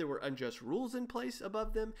choice, and there were unjust rules in place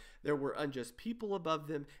above them. There were unjust people above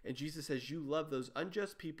them, and Jesus says you love those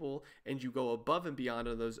unjust people and you go above and beyond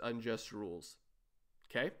on those unjust rules.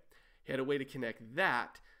 Okay? He had a way to connect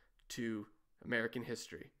that to American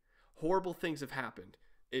history. Horrible things have happened.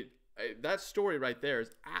 That story right there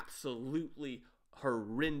is absolutely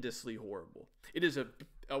horrendously horrible. It is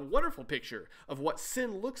a wonderful picture of what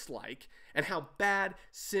sin looks like and how bad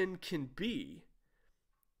sin can be.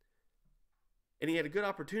 And he had a good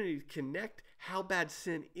opportunity to connect how bad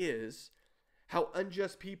sin is, how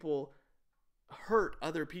unjust people hurt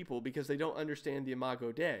other people because they don't understand the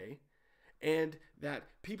Imago Dei, and that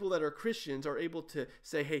people that are Christians are able to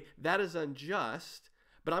say, hey, that is unjust,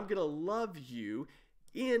 but I'm going to love you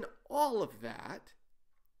in all of that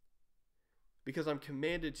because I'm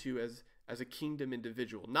commanded to as a kingdom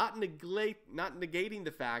individual, not negating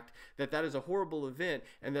the fact that that is a horrible event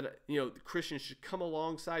and that Christians should come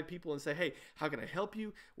alongside people and say, hey, how can I help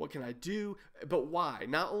you? What can I do? But why?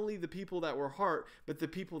 Not only the people that were hurt, but the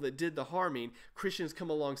people that did the harming. Christians come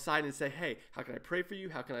alongside and say, hey, how can I pray for you?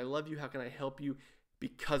 How can I love you? How can I help you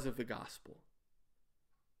because of the gospel?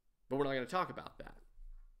 But we're not going to talk about that.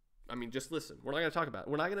 I mean, just listen. We're not going to talk about it.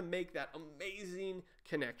 We're not going to make that amazing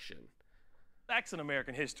connection. That's in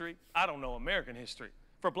American history. I don't know American history.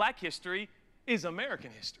 For black history is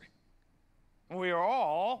American history. We are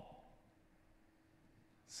all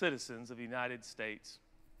citizens of the United States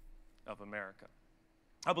of America.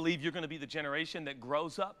 I believe you're going to be the generation that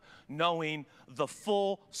grows up knowing the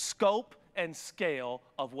full scope and scale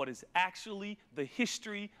of what is actually the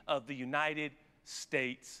history of the United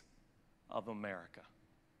States of America.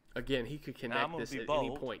 Again, he could Now, I'm connect gonna this be at bold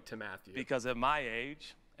any point to Matthew. Because at my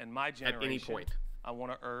age and my generation, At any point. I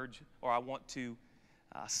want to urge, or I want to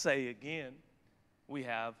say again, we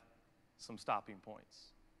have some stopping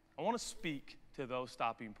points. I want to speak to those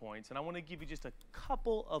stopping points, and I want to give you just a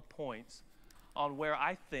couple of points on where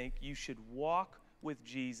I think you should walk with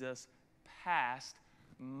Jesus past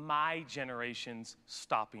my generation's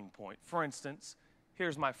stopping point. For instance,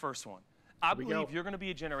 here's my first one. I believe you're going to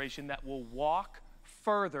be a generation that will walk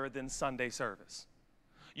further than Sunday service.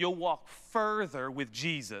 You'll walk further with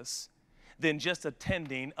Jesus than just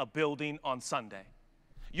attending a building on Sunday.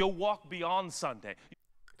 You'll walk beyond Sunday.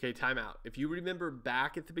 Okay, time out. If you remember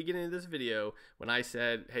back at the beginning of this video when I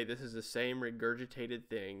said, hey, this is the same regurgitated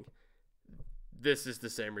thing, this is the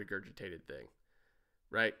same regurgitated thing,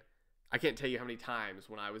 right? I can't tell you how many times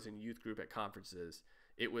when I was in youth group at conferences,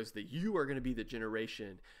 it was that you are going to be the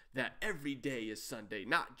generation that every day is Sunday,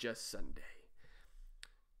 not just Sunday.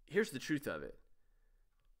 Here's the truth of it.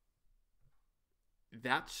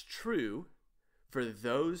 That's true for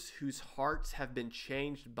those whose hearts have been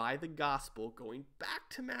changed by the gospel, going back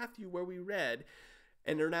to Matthew where we read,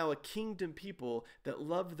 and are now a kingdom people that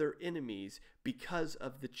love their enemies because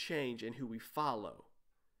of the change in who we follow.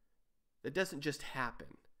 That doesn't just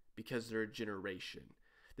happen because they're a generation.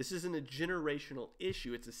 This isn't a generational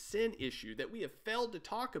issue. It's a sin issue that we have failed to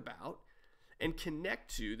talk about and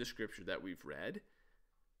connect to the scripture that we've read.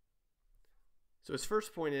 So his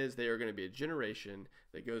first point is they are going to be a generation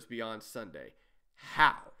that goes beyond Sunday.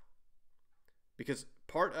 How? Because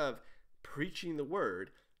part of preaching the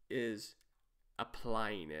word is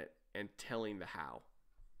applying it and telling the how.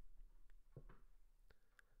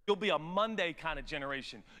 You'll be a Monday kind of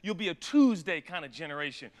generation. You'll be a Tuesday kind of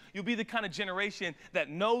generation. You'll be the kind of generation that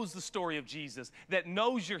knows the story of Jesus, that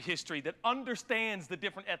knows your history, that understands the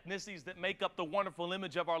different ethnicities that make up the wonderful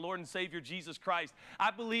image of our Lord and Savior, Jesus Christ. I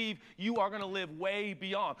believe you are going to live way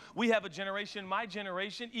beyond. We have a generation, my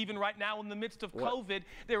generation, even right now in the midst of COVID,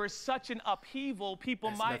 there is such an upheaval, people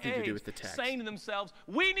my age saying to themselves,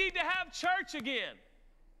 we need to have church again.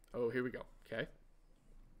 Oh, here we go. Okay.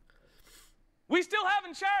 We still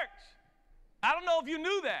having church. I don't know if you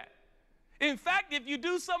knew that. In fact, if you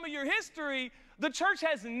do some of your history, the church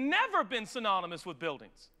has never been synonymous with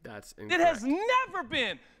buildings. That's incorrect. It has never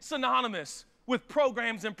been synonymous with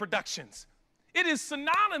programs and productions. It is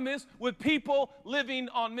synonymous with people living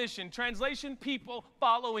on mission. Translation, people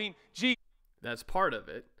following Jesus. That's part of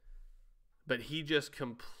it. But he just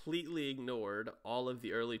completely ignored all of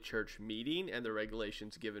the early church meeting and the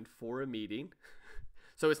regulations given for a meeting.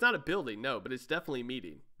 So it's not a building, no, but it's definitely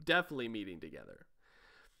meeting together.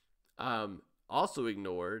 Also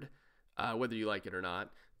ignored, whether you like it or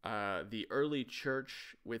not, the early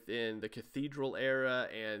church within the cathedral era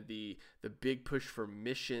and the big push for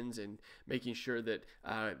missions and making sure that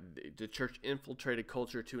the church infiltrated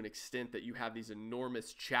culture to an extent that you have these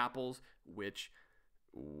enormous chapels, which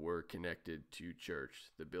were connected to church.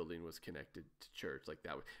 The building was connected to church, like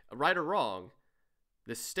that. Right or wrong,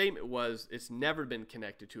 the statement was it's never been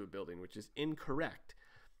connected to a building, which is incorrect.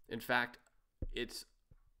 In fact, it's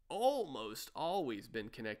almost always been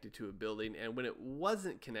connected to a building, and when it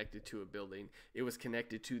wasn't connected to a building, it was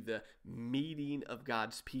connected to the meeting of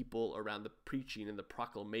God's people around the preaching and the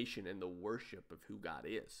proclamation and the worship of who God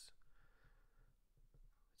is.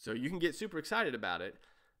 So you can get super excited about it,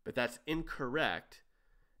 but that's incorrect.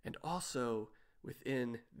 And also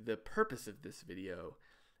within the purpose of this video,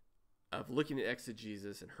 of looking at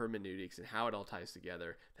exegesis and hermeneutics and how it all ties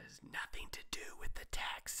together, that has nothing to do with the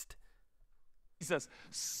text. Jesus.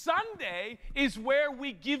 Sunday is where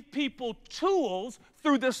we give people tools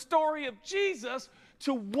through the story of Jesus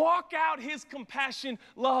to walk out his compassion,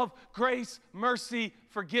 love, grace, mercy,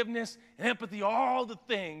 forgiveness, and empathy, all the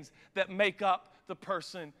things that make up the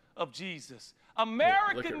person of Jesus.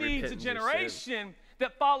 America needs a generation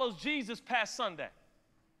that follows Jesus past Sunday.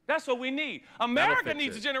 That's what we need. America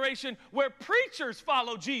needs a generation where preachers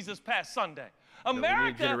follow Jesus past Sunday.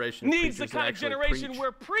 America needs the kind of generation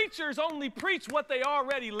where preachers only preach what they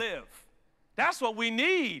already live. That's what we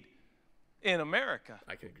need in America.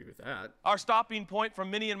 I can agree with that. Our stopping point for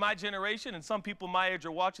many in my generation, and some people my age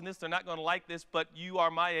are watching this, they're not going to like this, but you are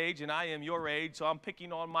my age and I am your age, so I'm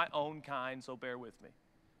picking on my own kind, so bear with me.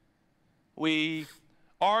 We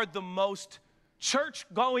are the most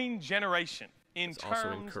church-going generation. In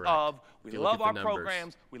terms of, we love our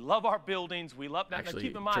programs, we love our buildings, we love that. Now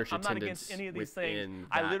keep in mind, I'm not against any of these things.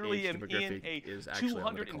 I literally am in a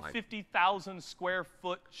 250,000 square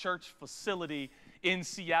foot church facility in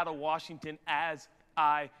Seattle, Washington as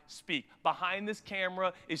I speak. Behind this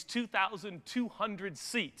camera is 2,200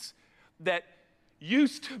 seats that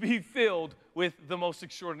used to be filled with the most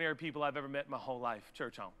extraordinary people I've ever met in my whole life,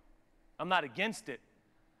 church home. I'm not against it.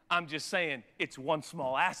 I'm just saying it's one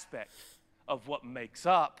small aspect of what makes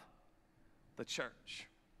up the church.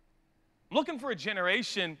 I'm looking for a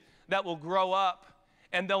generation that will grow up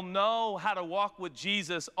and they'll know how to walk with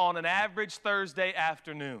Jesus on an average Thursday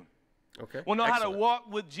afternoon. Okay. We'll know how to Excellent.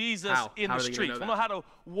 walk with Jesus in How the are they gonna streets. know We'll know how to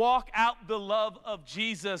walk out the love of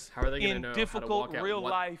Jesus How are they going to in know difficult how to walk out real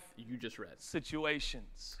what life you just read?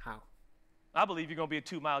 situations. How? I believe you're going to be a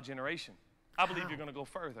 2-mile generation. I believe you're going to go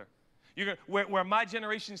further. Where my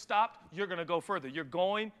generation stopped, you're going to go further. You're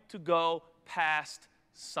going to go past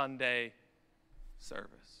Sunday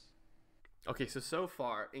service. Okay, so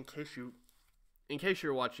far, in case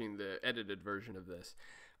you're watching the edited version of this,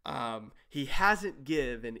 he hasn't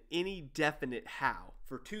given any definite how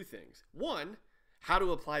for two things. One, how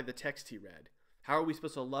to apply the text he read. How are we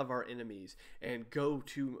supposed to love our enemies and go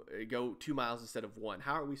 2 miles instead of 1?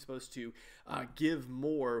 How are we supposed to give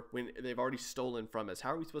more when they've already stolen from us?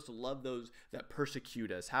 How are we supposed to love those that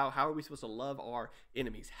persecute us? How are we supposed to love our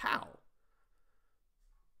enemies? How?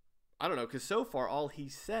 I don't know, because so far all he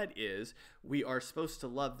said is we are supposed to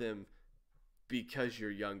love them because you're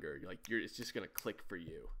younger. It's just going to click for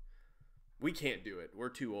you. We can't do it. We're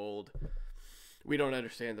too old. We don't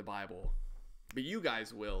understand the Bible. But you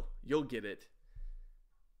guys will. You'll get it.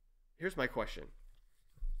 Here's my question.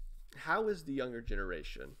 How is the younger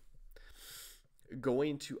generation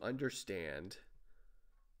going to understand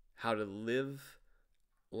how to live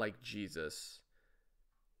like Jesus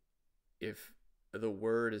if the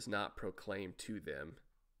word is not proclaimed to them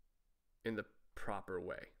in the proper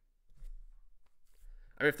way?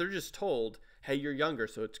 I mean, if they're just told, hey, you're younger,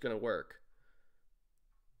 so it's going to work,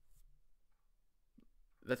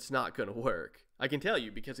 that's not going to work. I can tell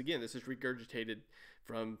you because, again, this is regurgitated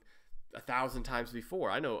from 1,000 times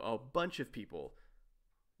before. I know a bunch of people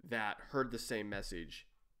that heard the same message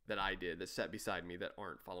that I did, that sat beside me, that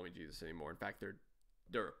aren't following Jesus anymore. In fact,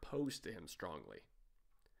 they're opposed to him strongly.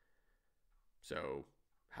 So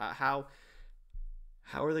how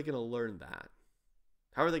are they going to learn that?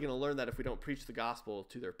 How are they going to learn that if we don't preach the gospel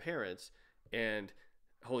to their parents and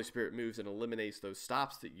Holy Spirit moves and eliminates those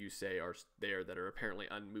stops that you say are there that are apparently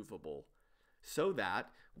unmovable, so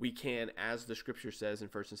that we can, as the scripture says in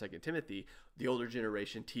 1st and 2nd Timothy, the older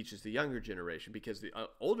generation teaches the younger generation, because the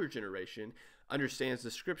older generation understands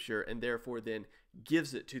the scripture and therefore then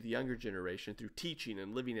gives it to the younger generation through teaching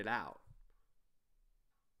and living it out.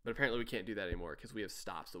 But apparently we can't do that anymore because we have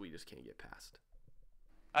stops that we just can't get past.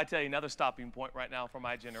 I tell you another stopping point right now for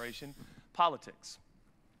my generation, politics.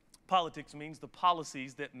 Politics means the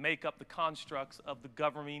policies that make up the constructs of the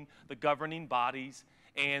governing bodies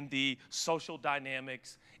and the social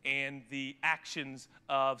dynamics and the actions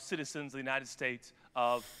of citizens of the United States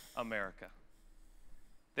of America.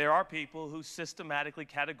 There are people who systematically,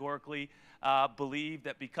 categorically believe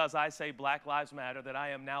that because I say Black Lives Matter, that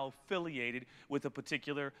I am now affiliated with a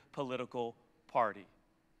particular political party.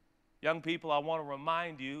 Young people, I want to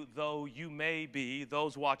remind you, though you may be,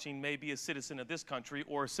 those watching may be a citizen of this country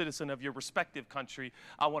or a citizen of your respective country,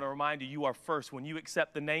 I want to remind you, you are first. When you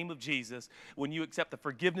accept the name of Jesus, when you accept the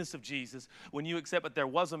forgiveness of Jesus, when you accept that there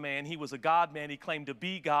was a man, he was a God man, he claimed to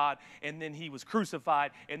be God, and then he was crucified,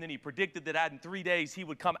 and then he predicted that in 3 days he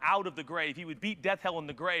would come out of the grave, he would beat death, hell, in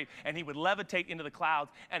the grave, and he would levitate into the clouds,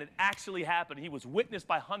 and it actually happened. He was witnessed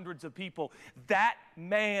by hundreds of people. That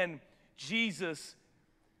man, Jesus,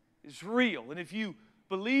 is real. And if you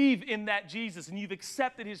believe in that Jesus and you've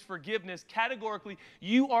accepted his forgiveness, categorically,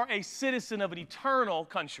 you are a citizen of an eternal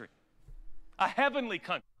country, a heavenly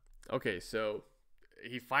country. Okay, so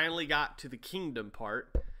he finally got to the kingdom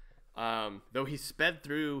part, though he sped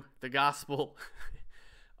through the gospel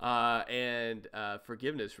and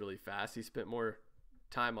forgiveness really fast. He spent more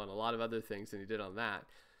time on a lot of other things than he did on that.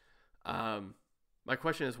 My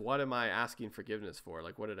question is, what am I asking forgiveness for?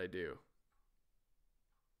 Like, what did I do?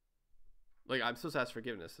 Like, I'm supposed to ask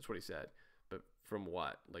forgiveness. That's what he said. But from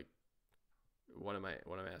what? Like, what am I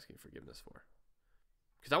asking forgiveness for?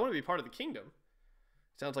 Because I want to be part of the kingdom.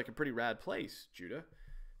 Sounds like a pretty rad place, Judah.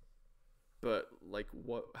 But, like,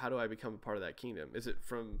 what? How do I become a part of that kingdom? Is it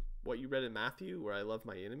from what you read in Matthew, where I love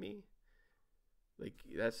my enemy? Like,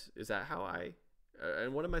 is that how I...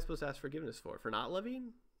 and what am I supposed to ask forgiveness for? For not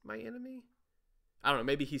loving my enemy? I don't know.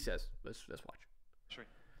 Maybe he says. Let's watch. Sure.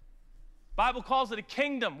 Bible calls it a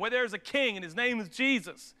kingdom where there's a king and his name is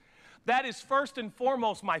Jesus. That is first and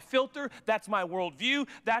foremost my filter. That's my worldview.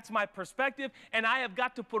 That's my perspective. And I have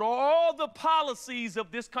got to put all the policies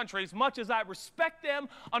of this country, as much as I respect them,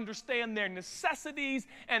 understand their necessities,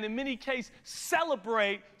 and in many cases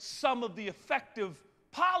celebrate some of the effective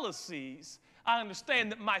policies, I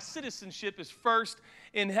understand that my citizenship is first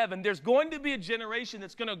in heaven. There's going to be a generation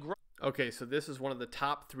that's going to grow. Okay, so this is one of the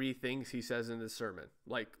top 3 things he says in this sermon.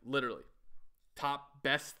 Like, literally. Top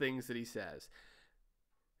best things that he says.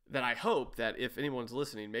 That I hope that if anyone's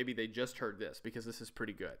listening, maybe they just heard this, because this is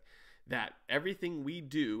pretty good. That everything we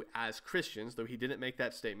do as Christians, though he didn't make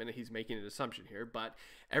that statement, and he's making an assumption here, but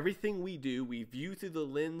everything we do, we view through the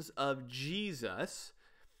lens of Jesus,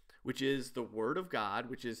 which is the Word of God,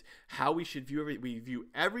 which is how we should view everything. We view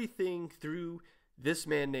everything through this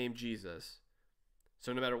man named Jesus.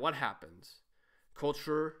 So no matter what happens,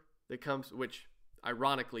 culture that comes, which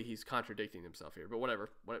ironically he's contradicting himself here, but whatever.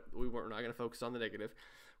 We're not going to focus on the negative.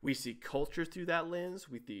 We see culture through that lens.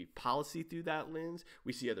 We see policy through that lens.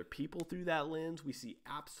 We see other people through that lens. We see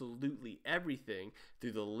absolutely everything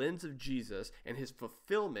through the lens of Jesus and his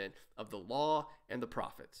fulfillment of the law and the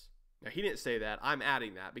prophets. Now, he didn't say that. I'm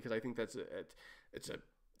adding that because I think that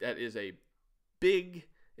is a big,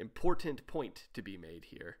 important point to be made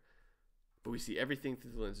here. But we see everything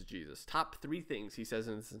through the lens of Jesus. Top 3 things he says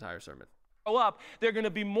in this entire sermon. Up, they're going to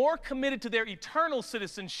be more committed to their eternal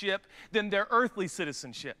citizenship than their earthly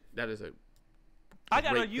citizenship. That is I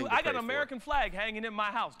got an American flag hanging in my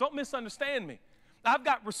house. Don't misunderstand me. I've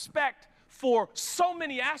got respect for so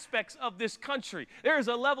many aspects of this country. There is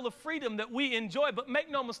a level of freedom that we enjoy, but make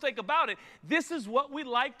no mistake about it, this is what we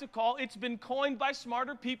like to call, it's been coined by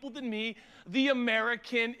smarter people than me, the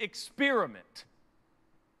American experiment.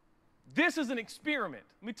 This is an experiment.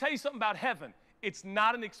 Let me tell you something about heaven. It's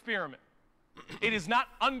not an experiment. It is not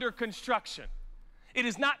under construction. It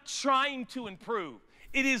is not trying to improve.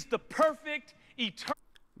 It is the perfect, eternal.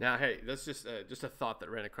 Now, hey, that's just a thought that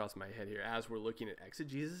ran across my head here. As we're looking at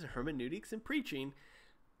exegesis and hermeneutics and preaching,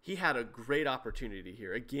 he had a great opportunity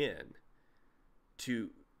here, again, to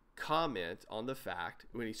comment on the fact,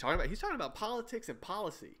 when he's talking about politics and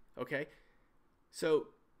policy, okay? So,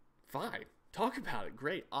 fine. Talk about it.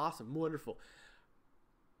 Great. Awesome. Wonderful.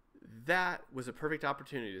 That was a perfect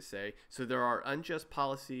opportunity to say, so there are unjust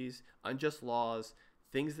policies, unjust laws,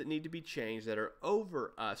 things that need to be changed that are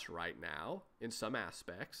over us right now in some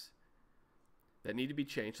aspects that need to be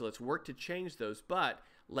changed. So let's work to change those, but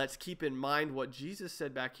let's keep in mind what Jesus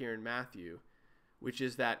said back here in Matthew, which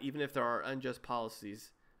is that even if there are unjust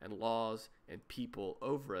policies and laws and people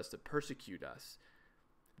over us that persecute us,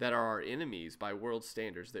 that are our enemies by world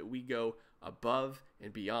standards, that we go above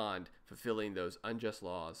and beyond fulfilling those unjust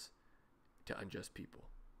laws to unjust people.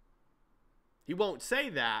 He won't say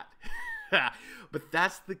that, but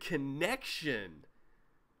that's the connection.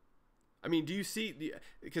 I mean, do you see?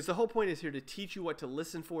 Because the whole point is here to teach you what to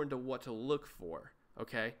listen for and to what to look for,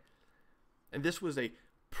 okay? And this was a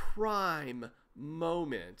prime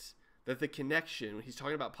moment that the connection, when he's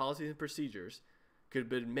talking about policies and procedures, could have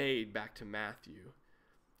been made back to Matthew,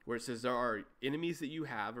 where it says there are enemies that you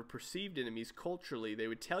have, or perceived enemies culturally. They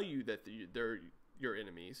would tell you that they're your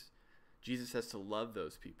enemies. Jesus says to love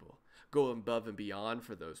those people. Go above and beyond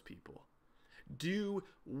for those people. Do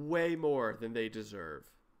way more than they deserve.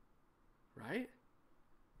 Right?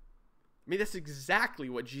 I mean, that's exactly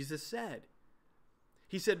what Jesus said.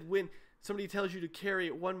 He said, when somebody tells you to carry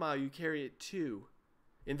it 1 mile, you carry it 2.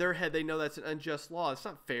 In their head, they know that's an unjust law. It's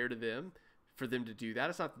not fair to them for them to do that.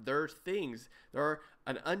 It's not their things. There are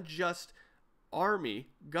an unjust army,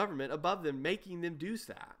 government above them making them do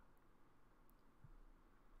that.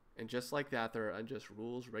 And just like that, there are unjust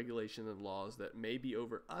rules, regulations, and laws that may be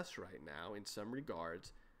over us right now in some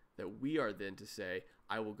regards, that we are then to say,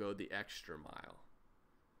 I will go the extra mile.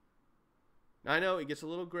 Now, I know it gets a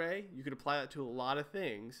little gray. You could apply that to a lot of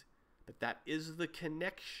things, but that is the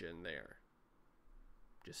connection there.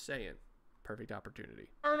 Just saying. Perfect opportunity.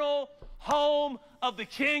 Eternal home of the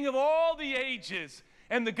King of all the ages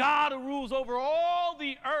and the God who rules over all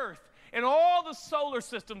the earth and all the solar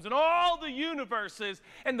systems and all the universes.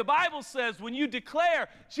 And the Bible says when you declare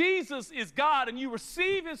Jesus is God and you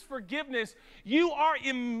receive his forgiveness, you are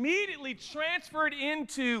immediately transferred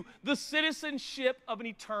into the citizenship of an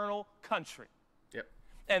eternal country. Yep.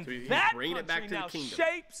 And so that bring it back country to now the kingdom.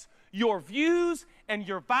 Shapes your views and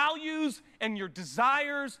your values and your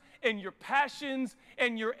desires and your passions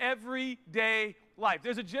and your everyday life.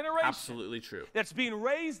 There's a generation absolutely true that's being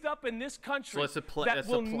raised up in this country let's apply that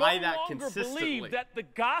will no that longer consistently. believe that the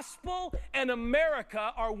gospel and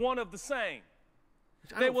America are one of the same.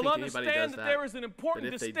 They will understand that there is an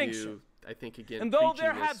important distinction. I think, again, and though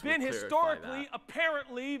there have been historically,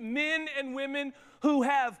 apparently, men and women who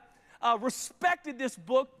have respected this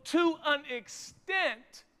book to an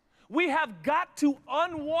extent, we have got to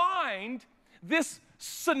unwind this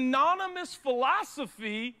synonymous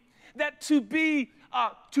philosophy that to be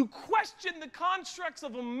to question the constructs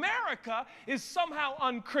of America is somehow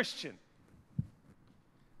unchristian.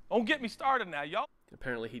 Don't get me started now, y'all.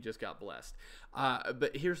 Apparently, he just got blessed.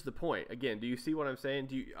 But here's the point. Again, do you see what I'm saying?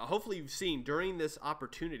 Hopefully, you've seen during this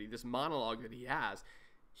opportunity, this monologue that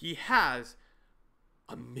he has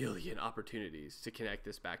a million opportunities to connect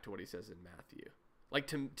this back to what he says in Matthew. Like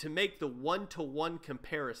to make the one-to-one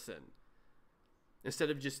comparison instead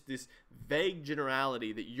of just this vague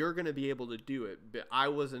generality that you're going to be able to do it, but I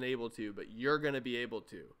wasn't able to, but you're going to be able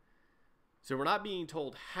to. So we're not being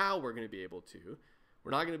told how we're going to be able to.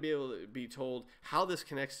 We're not going to be able to be told how this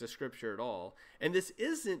connects to Scripture at all. And this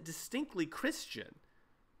isn't distinctly Christian,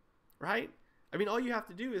 right? I mean, all you have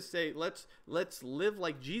to do is say, let's live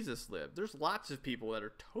like Jesus lived. There's lots of people that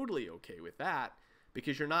are totally okay with that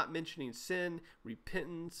because you're not mentioning sin,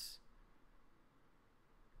 repentance.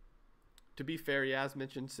 To be fair, he has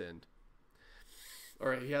mentioned sin.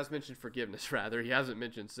 Or he has mentioned forgiveness, rather. He hasn't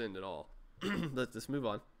mentioned sin at all. Let's move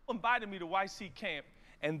on. Invited me to YC camp,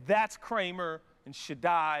 and that's Kramer and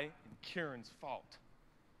Shaddai and Kieran's fault.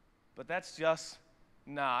 But that's just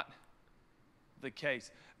not the case.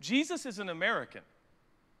 Jesus is an American.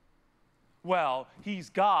 Well, he's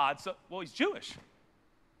God, he's Jewish.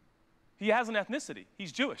 He has an ethnicity.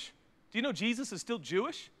 He's Jewish. Do you know Jesus is still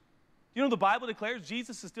Jewish? You know the Bible declares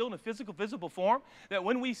Jesus is still in a physical, visible form, that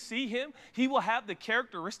when we see him, he will have the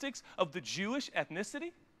characteristics of the Jewish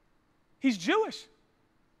ethnicity? He's Jewish.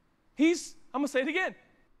 I'm going to say it again.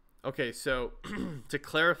 Okay, so to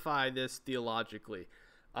clarify this theologically,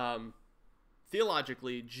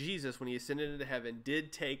 Jesus, when he ascended into heaven,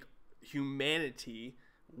 did take humanity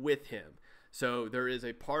with him. So there is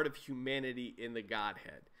a part of humanity in the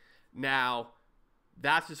Godhead. Now,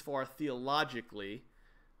 that's as far theologically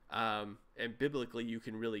and biblically you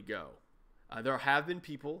can really go. There have been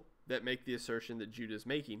people that make the assertion that Judah is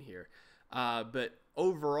making here. But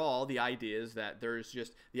overall, the idea is that there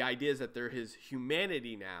is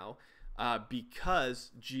humanity now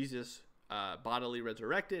because Jesus bodily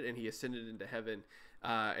resurrected and he ascended into heaven,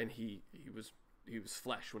 and he was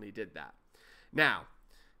flesh when he did that. Now,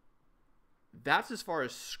 that's as far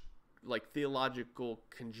as like theological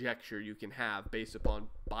conjecture you can have based upon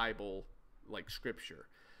Bible like scripture.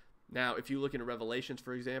 Now, if you look into Revelations,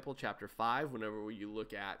 for example, chapter 5, whenever you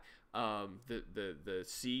look at the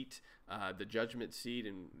seat, the judgment seat,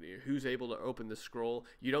 and who's able to open the scroll,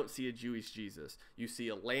 you don't see a Jewish Jesus. You see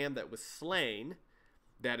a lamb that was slain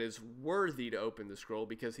that is worthy to open the scroll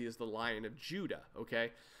because he is the Lion of Judah,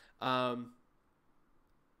 okay? And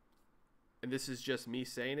this is just me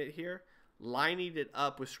saying it here, lining it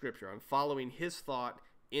up with Scripture. I'm following his thought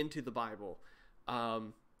into the Bible.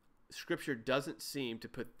 Scripture doesn't seem to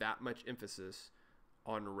put that much emphasis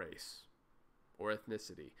on race or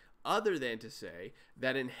ethnicity, other than to say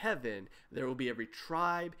that in heaven there will be every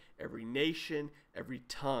tribe, every nation, every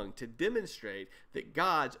tongue, to demonstrate that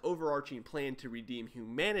God's overarching plan to redeem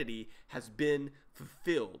humanity has been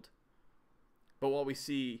fulfilled. But what we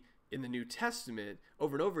see in the New Testament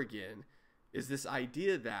over and over again is this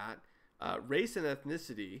idea that race and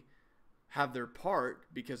ethnicity have their part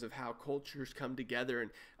because of how cultures come together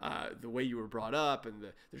and the way you were brought up and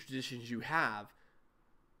the traditions you have.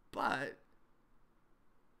 But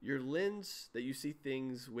your lens that you see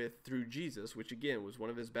things with through Jesus, which again was one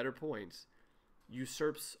of his better points,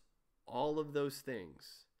 usurps all of those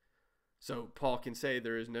things. So Paul can say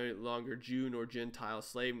there is no longer Jew nor Gentile,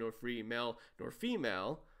 slave nor free, male nor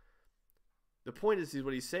female. The point is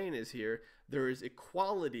what he's saying is here, there is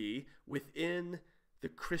equality within the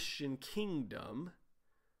Christian kingdom,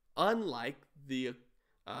 unlike the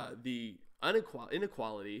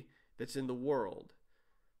inequality that's in the world.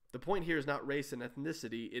 The point here is not race and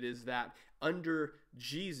ethnicity. It is that under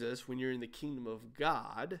Jesus, when you're in the kingdom of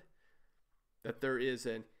God, that there is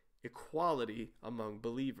an equality among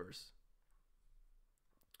believers.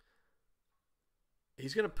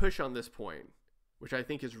 He's going to push on this point, which I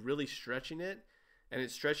think is really stretching it. And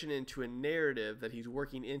it's stretching into a narrative that he's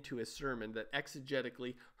working into his sermon that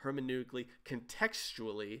exegetically, hermeneutically,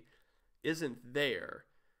 contextually isn't there,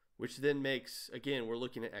 which then makes, again, we're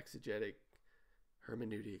looking at exegetic,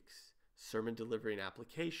 hermeneutics, sermon delivery and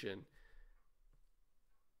application.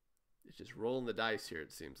 It's just rolling the dice here,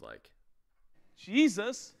 it seems like.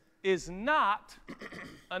 Jesus is not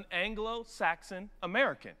an Anglo-Saxon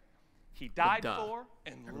American. He died for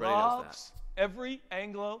and loves every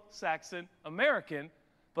Anglo-Saxon American,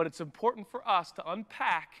 but it's important for us to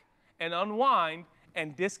unpack and unwind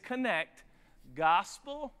and disconnect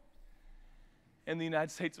gospel and the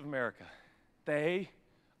United States of America. They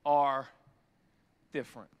are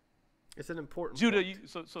different. It's an important Judah,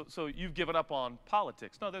 point. so you've given up on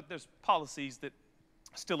politics. No, there's policies that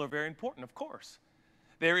still are very important, of course.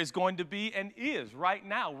 There is going to be and is right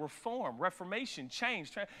now reform, reformation,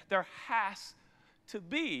 change. There has to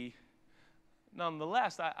be.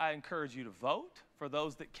 Nonetheless, I encourage you to vote for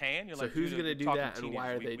those that can. You're so like, who's going to do that, and why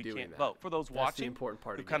are they we doing can't that? vote. For those That's watching, the important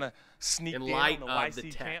part who again. kind of sneaked in light on the of the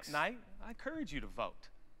YC camp text. night, I encourage you to vote.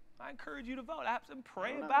 I encourage you to vote. And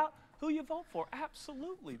pray about who you vote for.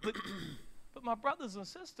 Absolutely. But my brothers and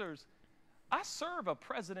sisters, I serve a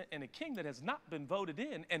president and a king that has not been voted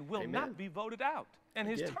in and will not be voted out. And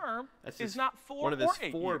his term is not 4 or 8 years. One of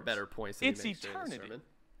his 4 better points that it's he makes eternity. in the sermon.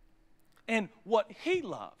 And what he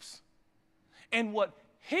loves and what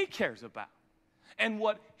he cares about and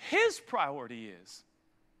what his priority is,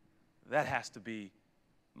 that has to be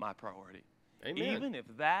my priority. Amen. Even if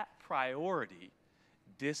that priority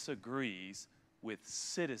disagrees with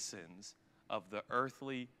citizens of the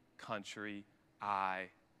earthly country I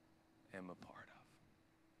am a part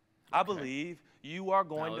of. I believe you are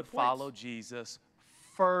going to follow Jesus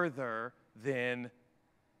further than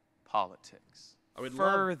politics. I would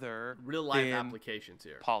further love real-life than applications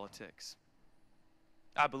here. Politics.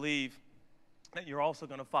 I believe that you're also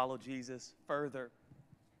going to follow Jesus further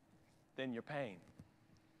than your pain.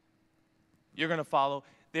 You're going to follow.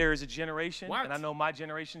 There is a generation, and I know my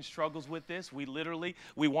generation struggles with this. We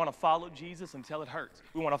want to follow Jesus until it hurts.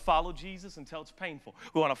 We want to follow Jesus until it's painful.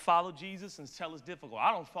 We want to follow Jesus until it's difficult.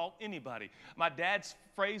 I don't fault anybody. My dad's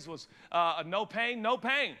phrase was, no pain, no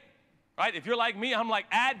pain. Right? If you're like me, I'm like,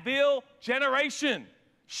 Advil generation.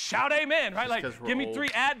 Shout amen, right? Like, give me 3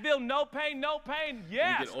 Advil, no pain, no pain.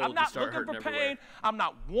 Yes, I'm not looking for pain. I'm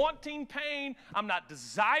not wanting pain. I'm not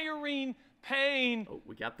desiring pain. Oh,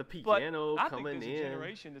 we got the piano but coming in. I think there's a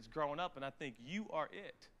generation that's growing up, and I think you are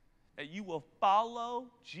it. That you will follow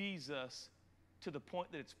Jesus to the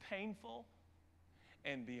point that it's painful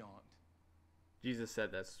and beyond. Jesus said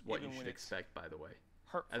that's what Even you should expect, by the way.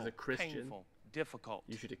 Hurtful, as a Christian, painful, difficult.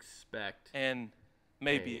 You should expect and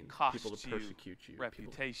maybe it costs people to persecute you,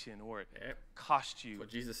 reputation, or it costs you. What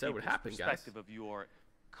Jesus said would happen, guys. Perspective of you, or it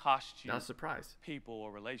cost you. Not a surprise. People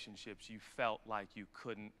or relationships you felt like you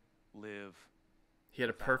couldn't live. He had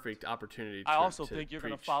a perfect opportunity. I also think you're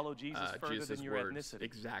going to follow Jesus further than your ethnicity.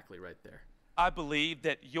 Exactly right there. I believe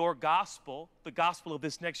that your gospel, the gospel of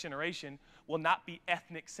this next generation, will not be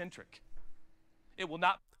ethnic centric. It will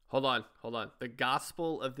not. Hold on. The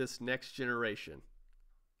gospel of this next generation.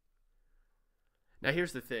 Now,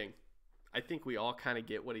 here's the thing. I think we all kind of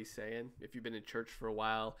get what he's saying. If you've been in church for a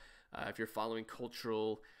while, if you're following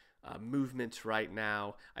cultural movements right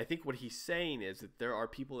now, I think what he's saying is that there are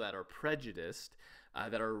people that are prejudiced,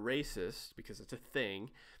 that are racist, because it's a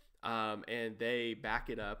thing, and they back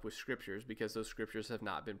it up with scriptures because those scriptures have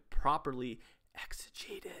not been properly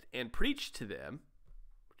exegeted and preached to them,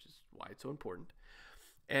 which is why it's so important.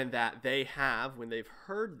 And that they have, when they've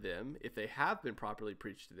heard them, if they have been properly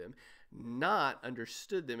preached to them, not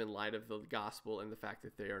understood them in light of the gospel and the fact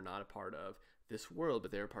that they are not a part of this world,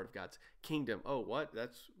 but they are part of God's kingdom. Oh, what?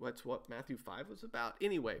 That's what Matthew 5 was about.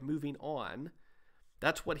 Anyway, moving on.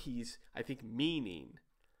 That's what he's, I think, meaning.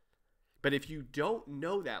 But if you don't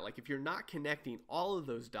know that, like if you're not connecting all of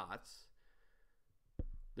those dots,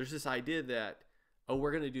 there's this idea that, oh,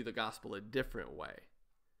 we're going to do the gospel a different way.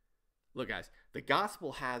 Look, guys, the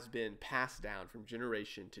gospel has been passed down from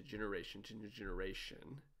generation to generation to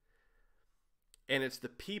generation. And it's the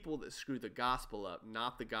people that screw the gospel up,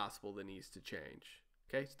 not the gospel that needs to change.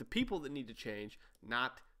 Okay? It's the people that need to change,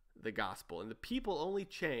 not the gospel. And the people only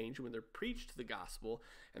change when they're preached the gospel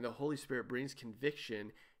and the Holy Spirit brings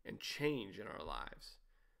conviction and change in our lives.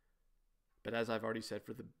 But as I've already said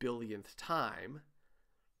for the billionth time,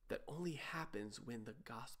 that only happens when the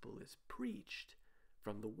gospel is preached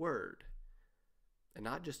from the word and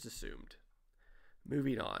not just assumed.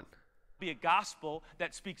 Moving on. Be a gospel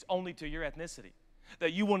that speaks only to your ethnicity.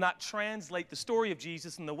 That you will not translate the story of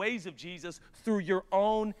Jesus and the ways of Jesus through your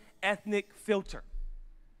own ethnic filter,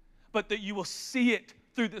 but that you will see it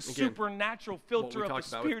through the supernatural filter of the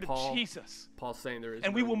Spirit of Jesus. Paul's saying there is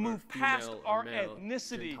and we will move past our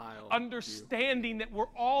ethnicity, understanding that we're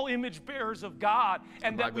all image bearers of God,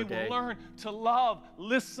 and that we will learn to love,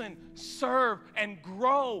 listen, serve, and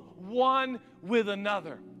grow one with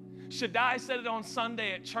another. Shaddai said it on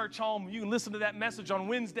Sunday at church home. You can listen to that message on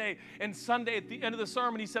Wednesday and Sunday at the end of the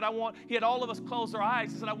sermon. He said, he had all of us close our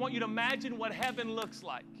eyes. He said, I want you to imagine what heaven looks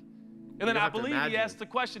like. And then I believe he asked the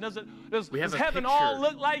question, does heaven all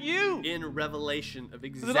look like you? In Revelation of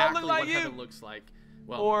exactly what heaven looks like.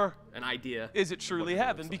 Well, or an idea. Is it truly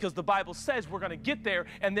heaven? Because the Bible says we're going to get there,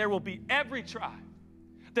 and there will be every tribe.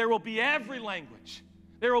 There will be every language.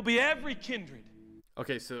 There will be every kindred.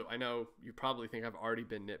 Okay, so I know you probably think I've already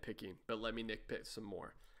been nitpicking, but let me nitpick some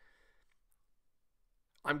more.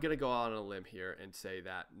 I'm going to go out on a limb here and say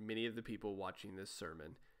that many of the people watching this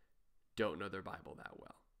sermon don't know their Bible that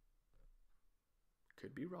well.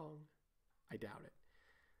 Could be wrong. I doubt it.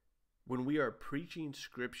 When we are preaching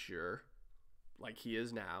scripture, like he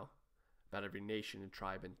is now, about every nation and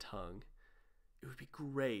tribe and tongue, it would be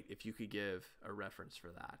great if you could give a reference for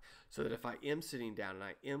that. So that if I am sitting down and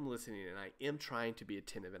I am listening and I am trying to be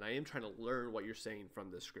attentive and I am trying to learn what you're saying from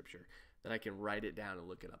this scripture, then I can write it down and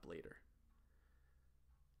look it up later.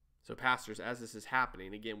 So pastors, as this is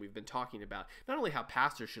happening, again, we've been talking about not only how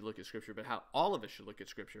pastors should look at scripture, but how all of us should look at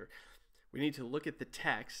scripture. We need to look at the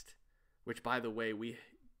text, which, by the way,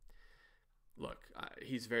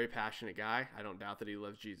 he's a very passionate guy. I don't doubt that he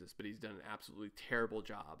loves Jesus, but he's done an absolutely terrible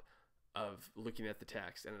job of looking at the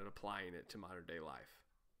text and applying it to modern day life.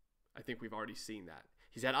 I think we've already seen that.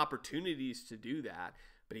 He's had opportunities to do that,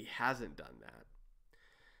 but he hasn't done that.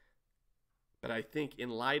 But I think in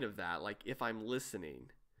light of that, like if I'm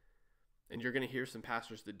listening, and you're going to hear some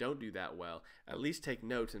pastors that don't do that well, at least take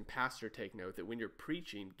notes, and pastor take note that when you're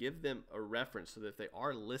preaching, give them a reference so that if they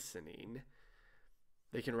are listening,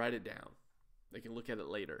 they can write it down. They can look at it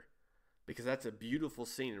later. Because that's a beautiful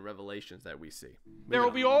scene in Revelations that we see. There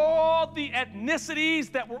will be all the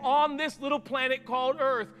ethnicities that were on this little planet called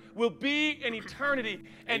Earth will be in eternity.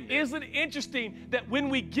 And Amen. isn't it interesting that when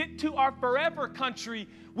we get to our forever country,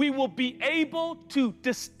 we will be able to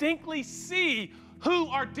distinctly see who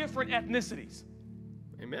are different ethnicities.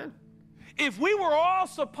 Amen. If we were all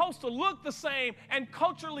supposed to look the same and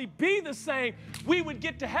culturally be the same, we would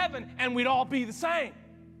get to heaven and we'd all be the same.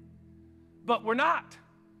 But we're not,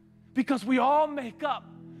 because we all make up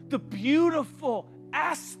the beautiful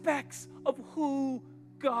aspects of who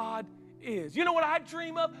God is. You know what I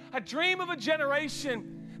dream of? I dream of a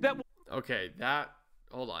generation that will... Okay,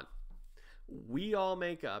 hold on. We all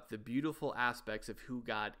make up the beautiful aspects of who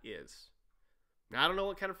God is. Now, I don't know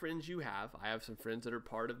what kind of friends you have. I have some friends that are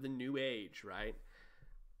part of the new age, right?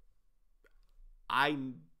 I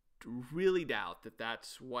really doubt that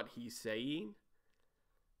that's what he's saying,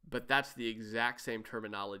 but that's the exact same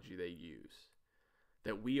terminology they use.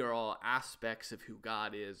 That we are all aspects of who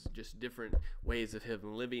God is, just different ways of him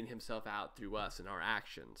living himself out through us and our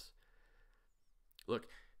actions. Look,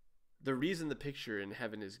 the reason the picture in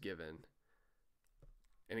heaven is given,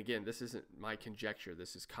 and again, this isn't my conjecture,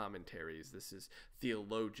 this is commentaries, this is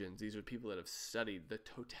theologians, these are people that have studied the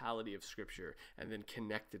totality of Scripture and then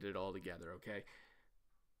connected it all together, okay?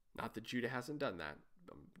 Not that Judah hasn't done that,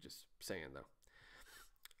 I'm just saying though.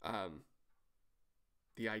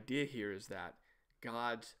 The idea here is that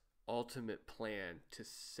God's ultimate plan to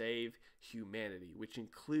save humanity, which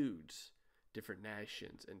includes different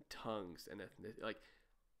nations and tongues and ethnicity, like,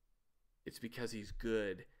 it's because he's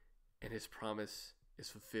good and his promise is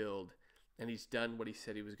fulfilled and he's done what he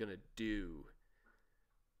said he was going to do.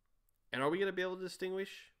 And are we going to be able to distinguish?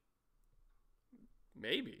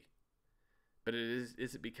 Maybe. But is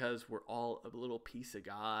it because we're all a little piece of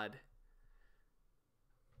God?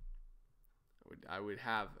 I would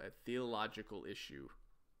have a theological issue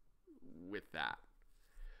with that.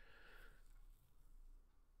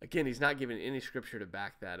 Again, he's not given any scripture to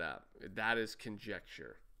back that up. That is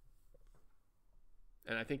conjecture.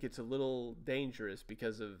 And I think it's a little dangerous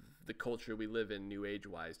because of the culture we live in, New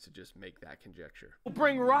Age-wise, to just make that conjecture.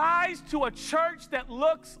 Bring rise to a church that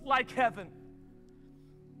looks like heaven.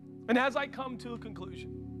 And as I come to a conclusion,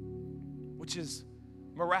 which is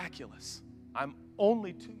miraculous, I'm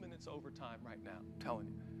only 2 minutes over time right now, I'm telling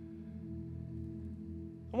you.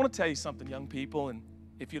 I want to tell you something, young people, and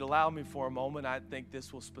if you'd allow me for a moment, I think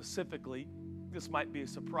this might be a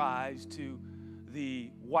surprise to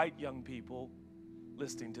the white young people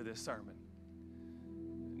listening to this sermon.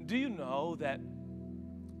 Do you know that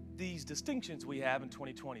these distinctions we have in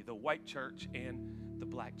 2020, the white church and the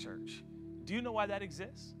black church, do you know why that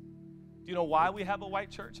exists? Do you know why we have a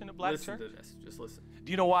white church and a black church? Listen to this. Just listen.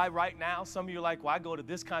 Do you know why right now some of you are like, well, I go to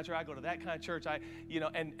this kind of church, I go to that kind of church,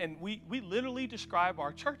 and we literally describe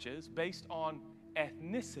our churches based on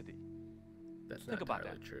ethnicity. That's Think not about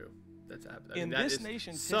entirely that. true. That's In that this is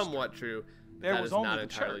nation's somewhat history, true. there That was is only not the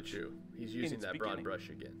entirely church true. He's in using its that broad beginning. brush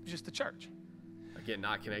again. Just the church. Again,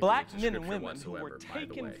 not connected Black to men and scripture women who were whatsoever, by the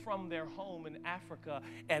taken way. from their home in Africa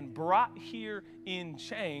and brought here in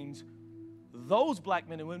chains, those black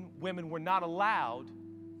men and women were not allowed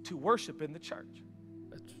to worship in the church.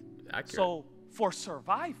 That's accurate. So for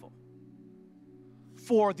survival,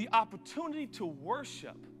 for the opportunity to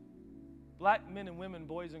worship, black men and women,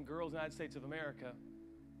 boys and girls in the United States of America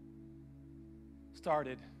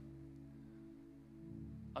started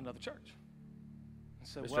another church. and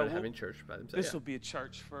said, They well, started having church by themselves. this will be a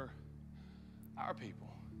church for our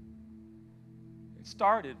people. It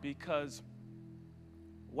started because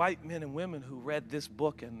white men and women who read this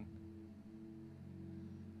book and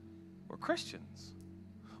were Christians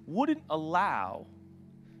wouldn't allow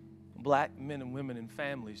black men and women and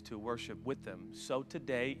families to worship with them. So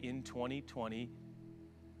today in 2020,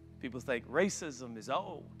 people think racism is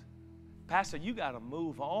old. Pastor, you got to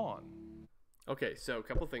move on. Okay, so a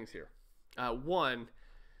couple things here. One,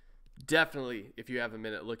 definitely, if you have a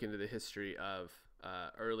minute, look into the history of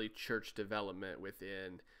early church development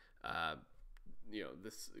within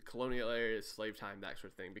this colonial areas, slave time, that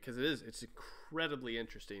sort of thing, because it's incredibly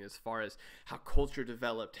interesting as far as how culture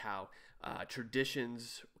developed, how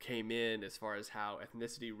traditions came in, as far as how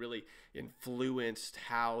ethnicity really influenced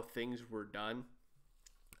how things were done.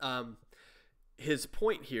 His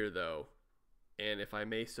point here, though, and if I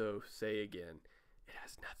may so say again, it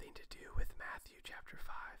has nothing to do with Matthew chapter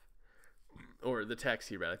 5, or the text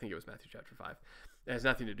he read. I think it was Matthew chapter 5. It has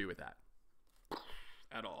nothing to do with that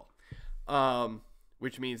at all.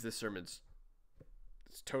 Which means this sermon's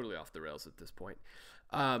totally off the rails at this point.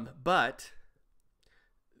 But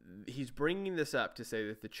he's bringing this up to say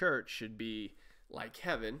that the church should be like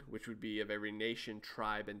heaven, which would be of every nation,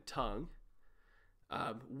 tribe, and tongue,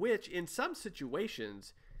 which in some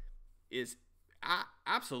situations is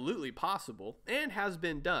absolutely possible and has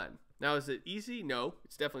been done. Now, is it easy? No,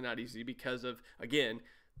 it's definitely not easy because of, again,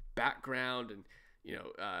 background and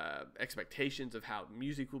expectations of how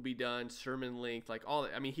music will be done, sermon length, like all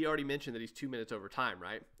that. I mean, he already mentioned that he's 2 minutes over time,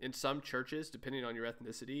 right? In some churches, depending on your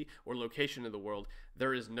ethnicity or location in the world,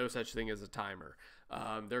 there is no such thing as a timer.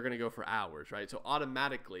 They're going to go for hours, right? So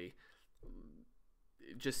automatically,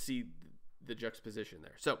 just see the juxtaposition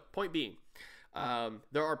there. So point being,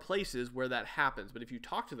 there are places where that happens, but if you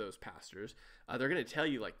talk to those pastors, they're going to tell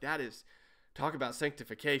you, like, that is... Talk about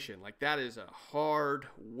sanctification. Like, that is a hard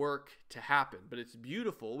work to happen. But it's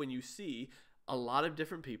beautiful when you see a lot of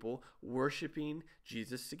different people worshiping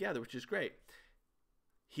Jesus together, which is great.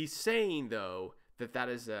 He's saying, though, that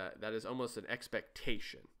is almost an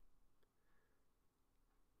expectation.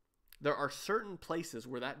 There are certain places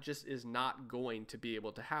where that just is not going to be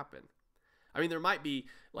able to happen. I mean, there might be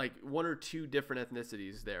like one or two different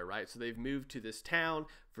ethnicities there, right? So they've moved to this town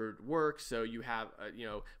for work. So you have,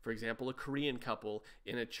 for example, a Korean couple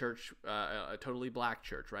in a church, a totally black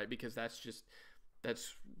church, right? Because that's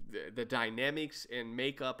the dynamics and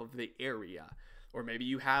makeup of the area. Or maybe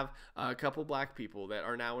you have a couple black people that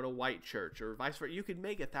are now in a white church, or vice versa. You could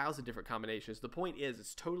make 1,000 different combinations. The point is,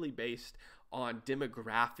 it's totally based on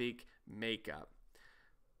demographic makeup.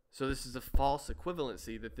 So this is a false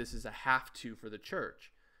equivalency that this is a have-to for the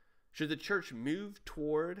church. Should the church move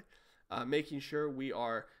toward making sure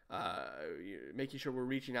we're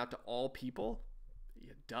reaching out to all people?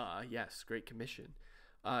 Yeah, duh, yes, Great Commission.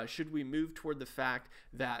 Should we move toward the fact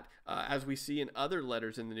that, as we see in other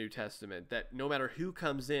letters in the New Testament, that no matter who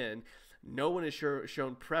comes in, no one is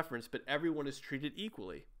shown preference, but everyone is treated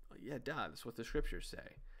equally? Well, yeah, duh, that's what the scriptures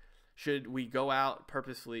say. Should we go out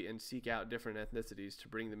purposefully and seek out different ethnicities to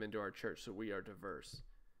bring them into our church so we are diverse?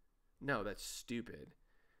 No, that's stupid.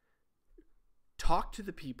 Talk to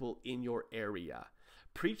the people in your area.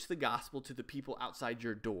 Preach the gospel to the people outside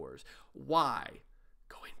your doors. Why?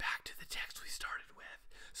 Going back to the text we started with,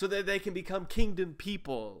 so that they can become kingdom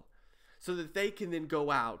people. So that they can then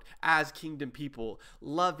go out as kingdom people,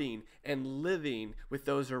 loving and living with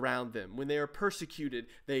those around them. When they are persecuted,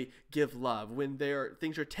 they give love. When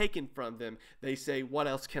things are taken from them, they say, what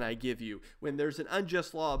else can I give you? When there's an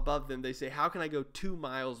unjust law above them, they say, how can I go 2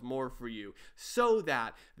 miles more for you? So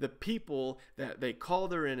that the people that they call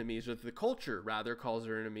their enemies, or the culture rather calls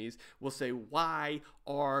their enemies, will say, why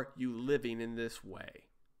are you living in this way?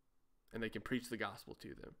 And they can preach the gospel to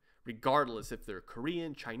them, regardless if they're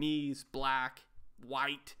Korean, Chinese, black,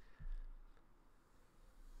 white.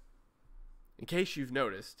 In case you've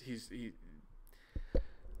noticed, he's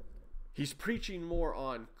preaching more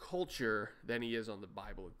on culture than he is on the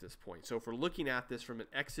Bible at this point. So if we're looking at this from an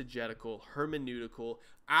exegetical, hermeneutical,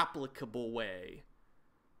 applicable way,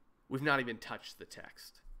 we've not even touched the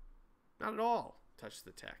text. Not at all touched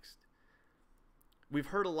the text. We've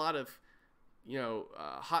heard a lot of,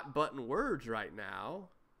 hot button words right now.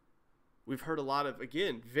 We've heard a lot of,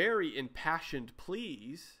 again, very impassioned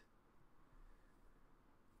pleas,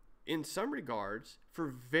 in some regards,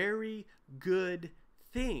 for very good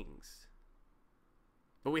things.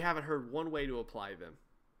 But we haven't heard one way to apply them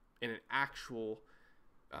in an actual,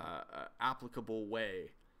 applicable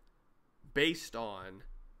way based on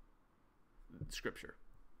Scripture,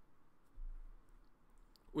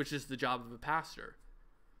 which is the job of a pastor.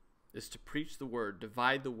 is to preach the word,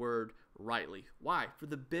 divide the word rightly. Why? For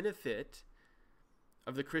the benefit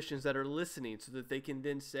of the Christians that are listening, so that they can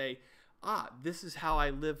then say, this is how I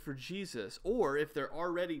live for Jesus. Or if they're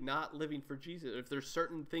already not living for Jesus, if there's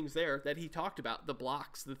certain things there that he talked about, the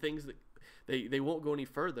blocks, the things that they won't go any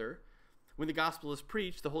further, when the gospel is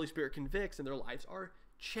preached, the Holy Spirit convicts and their lives are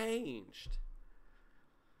changed.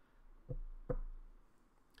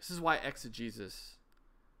 This is why exegesis,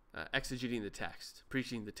 exegeting the text,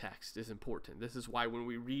 preaching the text is important. This is why when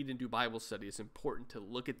we read and do Bible study, it's important to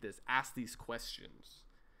look at this, ask these questions.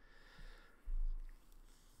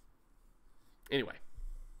 Anyway.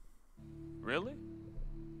 Really?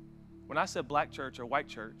 When I said black church or white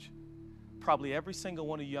church, probably every single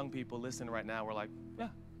one of you young people listening right now were like, yeah.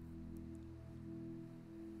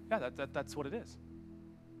 Yeah, that's what it is.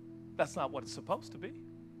 That's not what it's supposed to be.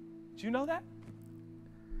 Do you know that?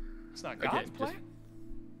 It's not God's plan.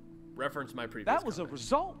 Reference my previous That was comment. a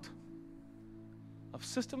result of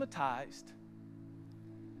systematized,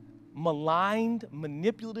 maligned,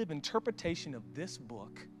 manipulative interpretation of this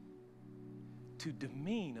book to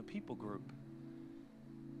demean a people group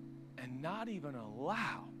and not even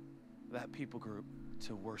allow that people group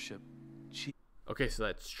to worship Jesus. Okay, so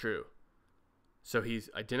that's true. So he's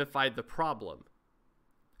identified the problem.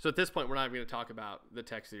 So at this point, we're not even going to talk about the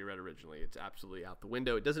text that you read originally. It's absolutely out the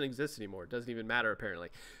window. It doesn't exist anymore. It doesn't even matter, apparently.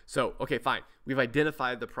 So, okay, fine. We've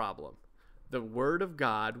identified the problem. The word of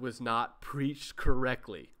God was not preached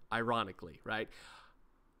correctly, ironically, right?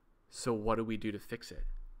 So what do we do to fix it?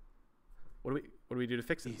 What do we do to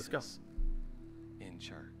fix it? Let's go. In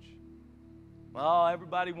church. Well,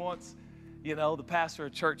 everybody wants, the pastor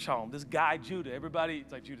of church home. This guy, Judah, everybody,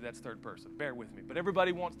 it's like, Judah, that's third person. Bear with me. But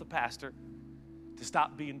everybody wants the pastor to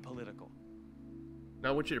stop being political. Now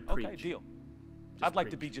I want you to preach. Okay, deal. I'd like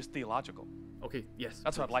to be just theological. Okay, yes.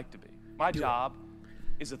 That's what I'd like to be. My job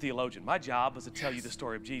is a theologian. My job is to tell you the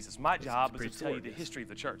story of Jesus. My job is to tell you the history of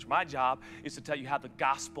the church. My job is to tell you how the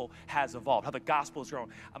gospel has evolved, how the gospel has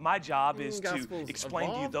grown. My job is to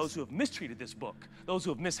explain to you those who have mistreated this book, those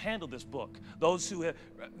who have mishandled this book, those who have,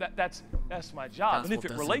 that's my job. And if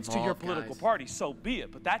it relates to your political party, so be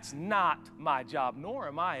it. But that's not my job, nor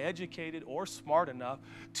am I educated or smart enough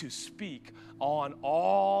to speak on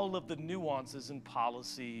all of the nuances and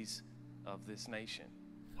policies of this nation.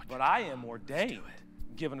 But I am ordained,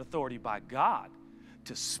 given authority by God,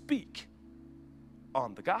 to speak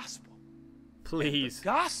on the gospel. Please. And the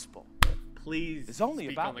gospel. Please. It's only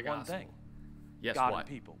about one thing. Yes, God what? and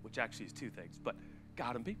people, which actually is two things, but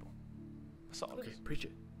God and people. That's all it is. Preach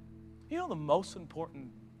it. You know the most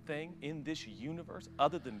important thing in this universe,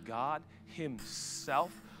 other than God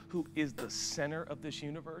himself, who is the center of this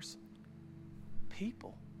universe?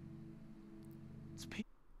 People. It's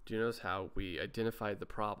people. Do you notice how we identified the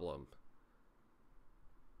problem,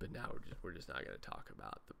 but now we're just not going to talk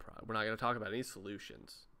about the problem. We're not going to talk about any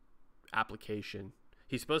solutions, application.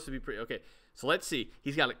 He's supposed to be okay. So let's see.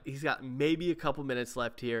 He's got maybe a couple minutes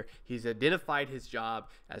left here. He's identified his job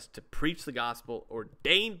as to preach the gospel,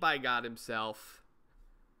 ordained by God himself.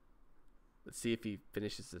 Let's see if he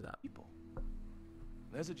finishes it up. People.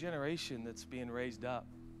 There's a generation that's being raised up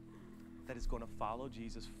that is going to follow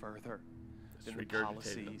Jesus further than the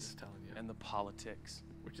policies and the politics,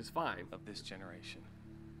 which is fine, of this generation.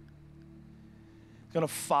 Going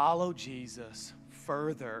to follow Jesus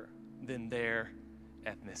further than their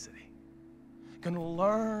ethnicity. Going to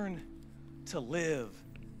learn to live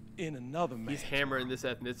in another man's He's hammering world. this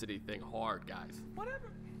ethnicity thing hard, guys.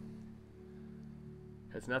 Whatever.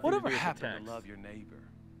 Has nothing Whatever to do with happened the text. to love your neighbor?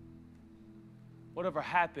 Whatever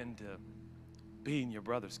happened to being your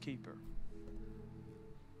brother's keeper?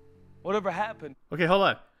 Whatever happened? Okay, hold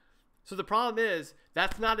on. So the problem is,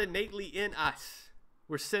 that's not innately in us.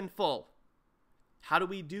 We're sinful. How do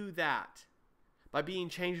we do that? By being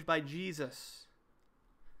changed by Jesus.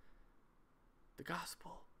 The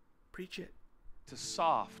gospel. Preach it. To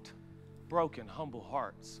soft, broken, humble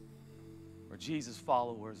hearts, where Jesus'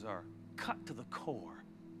 followers are cut to the core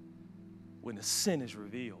when the sin is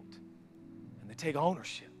revealed, and they take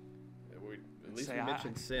ownership. At least we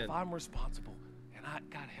mentioned sin. If I'm responsible, and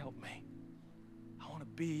God help me, I want to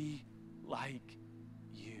be like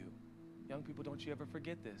you. Young people, don't you ever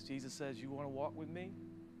forget this. Jesus says, you want to walk with me?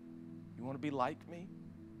 You want to be like me?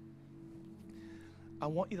 I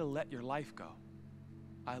want you to let your life go.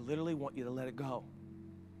 I literally want you to let it go.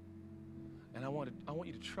 And I want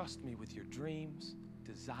you to trust me with your dreams,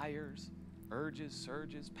 desires, urges,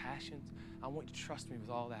 surges, passions. I want you to trust me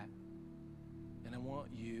with all that. And I want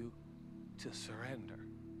you to surrender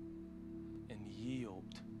and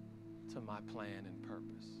yield to my plan and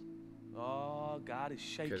purpose. Oh, God is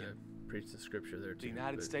shaking. preach the scripture there The too.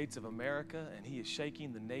 United States of America, and he is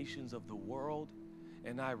shaking the nations of the world,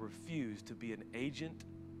 and I refuse to be an agent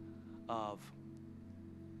of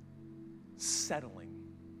settling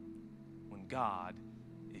when God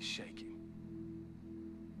is shaking.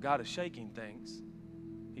 God is shaking things.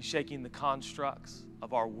 He's shaking the constructs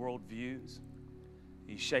of our worldviews.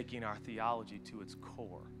 He's shaking our theology to its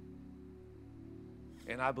core.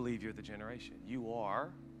 And I believe you're the generation. You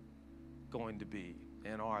are going to be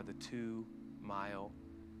and are the 2-mile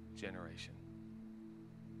generation.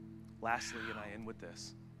 Lastly, and I end with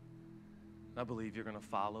this, I believe you're going to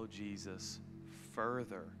follow Jesus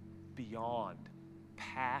further, beyond,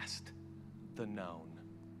 past the known.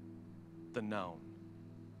 The known.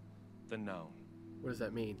 The known. What does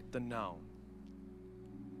that mean? The known.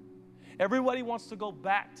 Everybody wants to go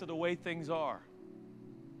back to the way things are.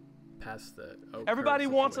 Past the Everybody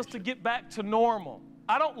current wants us to situation. get back to normal.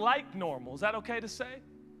 I don't like normal. Is that okay to say?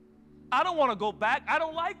 I don't want to go back. I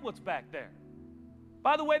don't like what's back there.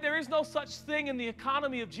 By the way, there is no such thing in the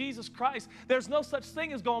economy of Jesus Christ. There's no such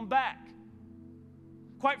thing as going back.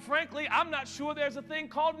 Quite frankly, I'm not sure there's a thing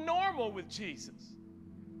called normal with Jesus.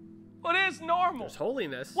 What is normal? There's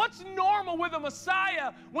holiness. What's normal with a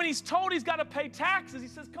Messiah when he's told he's got to pay taxes? He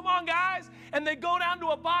says, come on, guys. And they go down to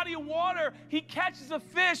a body of water. He catches a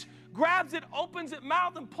fish, grabs it, opens its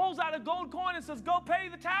mouth, and pulls out a gold coin and says, go pay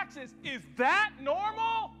the taxes. Is that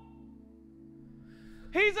normal?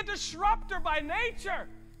 He's a disruptor by nature.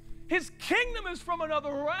 His kingdom is from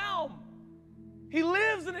another realm. He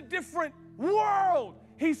lives in a different world.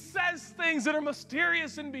 He says things that are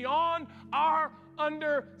mysterious and beyond our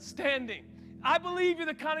understanding. I believe you're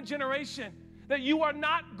the kind of generation that you are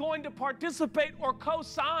not going to participate or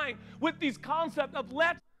co-sign with these concepts of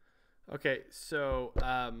let's. Okay, so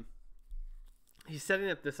he's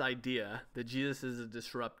setting up this idea that Jesus is a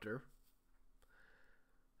disruptor,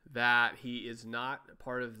 that he is not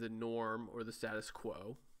part of the norm or the status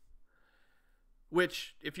quo,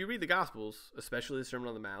 which, if you read the Gospels, especially the Sermon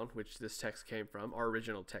on the Mount, which this text came from, our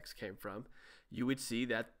original text came from, you would see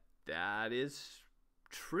that that is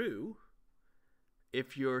true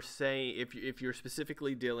if you're saying, if you're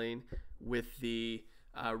specifically dealing with the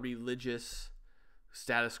religious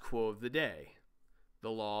status quo of the day,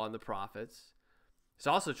 the law and the prophets. It's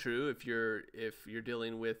also true if you're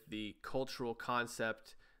dealing with the cultural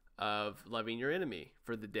concept of loving your enemy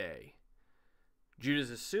for the day. Judah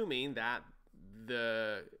is assuming that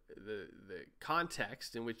the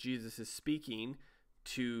context in which Jesus is speaking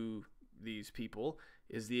to these people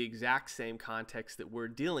is the exact same context that we're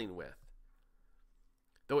dealing with.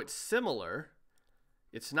 Though it's similar,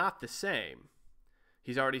 it's not the same.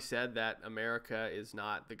 He's already said that America is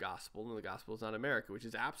not the gospel and the gospel is not America, which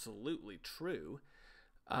is absolutely true.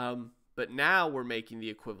 But now we're making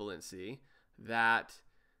the equivalency that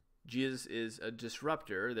Jesus is a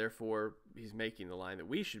disruptor, therefore he's making the line that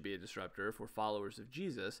we should be a disruptor if we're followers of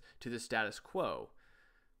Jesus to the status quo.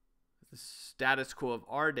 The status quo of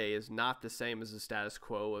our day is not the same as the status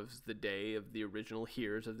quo of the day of the original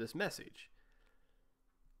hearers of this message,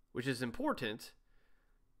 which is important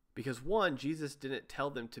because, one, Jesus didn't tell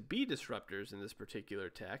them to be disruptors in this particular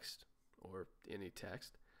text or any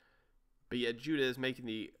text, but yet Judah is making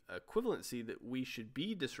the equivalency that we should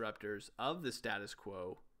be disruptors of the status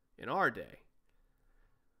quo in our day.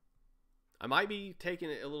 I might be taking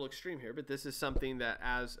it a little extreme here, but this is something that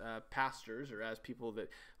as pastors or as people that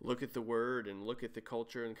look at the word and look at the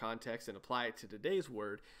culture and context and apply it to today's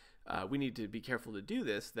word, we need to be careful to do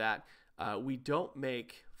this, that we don't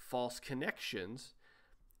make false connections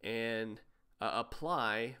and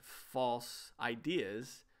apply false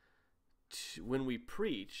ideas when we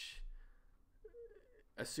preach,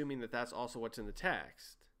 assuming that that's also what's in the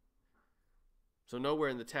text. So nowhere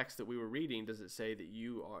in the text that we were reading does it say that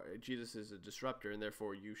Jesus is a disruptor and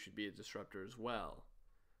therefore you should be a disruptor as well.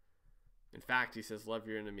 In fact, he says, love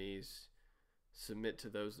your enemies, submit to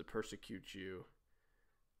those that persecute you,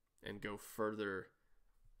 and go further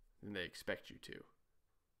than they expect you to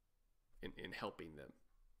in helping them.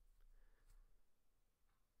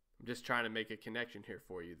 I'm just trying to make a connection here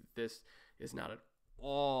for you. That this is not at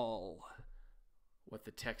all what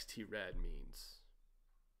the text he read means.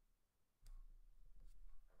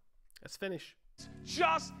 Let's finish.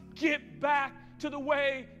 Just get back to the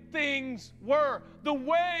way things were. The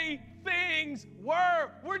way things were.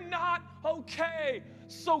 We're not okay.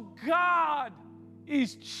 So God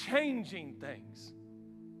is changing things.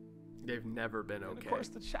 They've never been okay. And of course,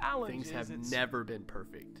 the challenge Things is have never been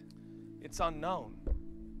perfect. It's unknown.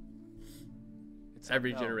 It's Every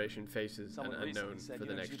unknown. generation faces Someone an recently unknown said, for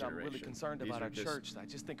the next I'm generation. really concerned These about are our just church. I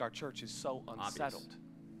just think our church is so obvious. unsettled.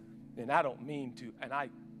 And I don't mean to, and I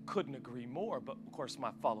couldn't agree more. But of course,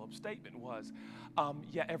 my follow-up statement was,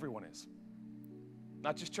 yeah, everyone is.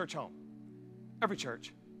 Not just church home. Every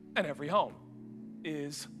church and every home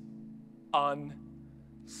is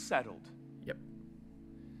unsettled. Yep.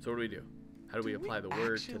 So what do we do? How do we apply the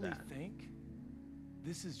word to that? Do we think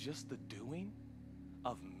this is just the doing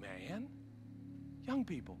of man? Young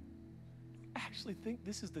people, do you actually think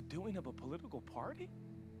this is the doing of a political party?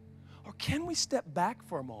 Or can we step back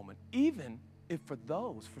for a moment, even if for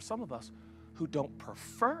some of us who don't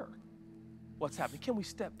prefer what's happening, can we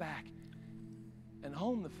step back and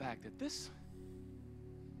own the fact that this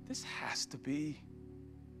has to be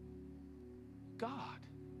God?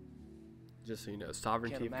 Just so you know,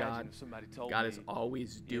 sovereignty of God, God is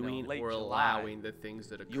always doing or allowing the things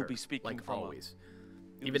that occur. You'll be speaking like from always.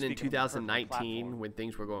 Even in 2019, when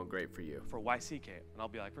things were going great for you. For YC camp. And I'll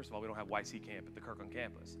be like, first of all, we don't have YC camp at the Kirkland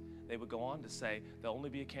campus. They would go on to say there'll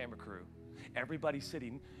only be a camera crew. Everybody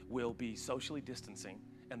sitting will be socially distancing,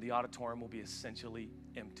 and the auditorium will be essentially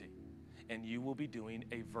empty. And you will be doing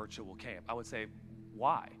a virtual camp. I would say,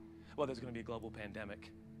 why? Well, there's going to be a global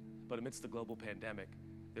pandemic. But amidst the global pandemic,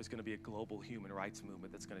 there's going to be a global human rights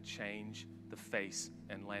movement that's going to change the face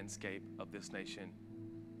and landscape of this nation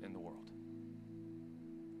and the world.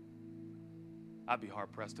 I'd be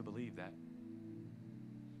hard-pressed to believe that.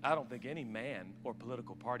 I don't think any man or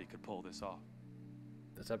political party could pull this off.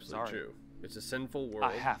 That's absolutely true. It's a sinful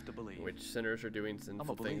world. I have to believe. In which sinners are doing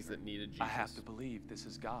sinful things that needed Jesus. I have to believe this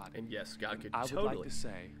is God. And yes, God could I totally. would like to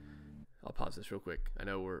say. I'll pause this real quick. I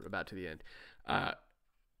know we're about to the end.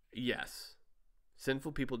 Yes,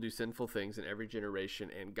 sinful people do sinful things in every generation,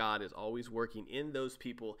 and God is always working in those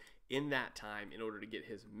people in that time in order to get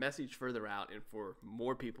his message further out and for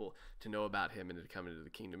more people to know about him and to come into the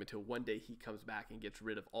kingdom until one day he comes back and gets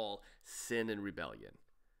rid of all sin and rebellion.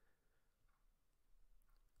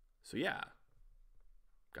 So yeah,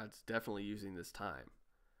 God's definitely using this time,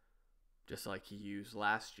 just like he used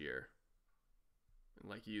last year and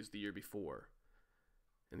like he used the year before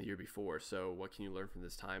and the year before. So what can you learn from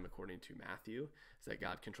this time according to Matthew? Is that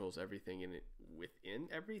God controls everything and within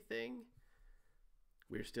everything,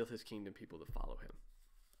 we are still his kingdom people to follow him.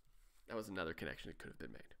 That was another connection that could have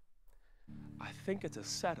been made. I think it's a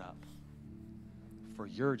setup for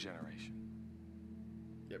your generation.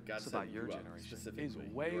 Yep, God it's said about your generation. It's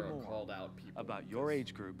way more called out people about your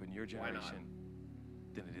age group and your generation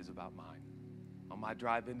than it is about mine. On my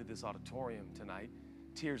drive into this auditorium tonight,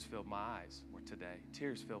 tears filled my eyes, or today,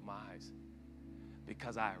 tears filled my eyes,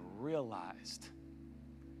 because I realized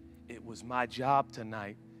it was my job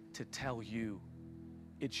tonight to tell you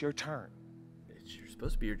it's your turn. It's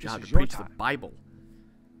supposed to be your job to your preach time. the Bible.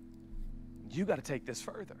 You got to take this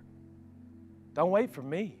further. Don't wait for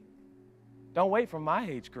me. Don't wait for my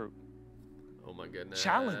age group. Oh my goodness.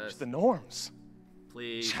 Challenge the norms.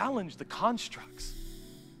 Please. Challenge the constructs.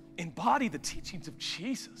 Embody the teachings of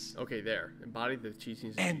Jesus. Okay, there. Embody the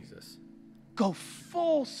teachings of Jesus. Go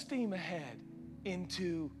full steam ahead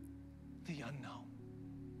into the unknown.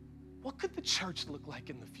 What could the church look like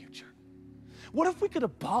in the future? What if we could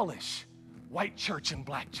abolish white church and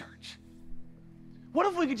black church? What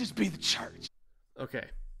if we could just be the church? Okay.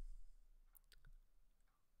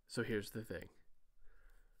 So here's the thing.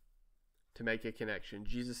 To make a connection,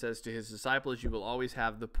 Jesus says to his disciples, you will always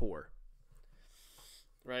have the poor.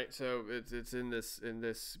 Right? So it's in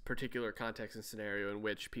this particular context and scenario in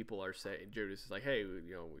which people are saying, Judas is like, hey,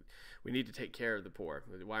 we need to take care of the poor.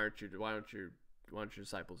 Why don't your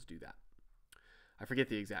disciples do that? I forget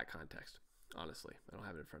the exact context, honestly. I don't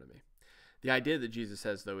have it in front of me. The idea that Jesus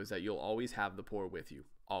says, though, is that you'll always have the poor with you.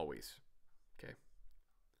 Always. Okay?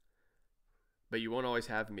 But you won't always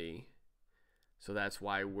have me. So that's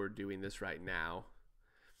why we're doing this right now.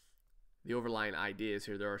 The overlying idea is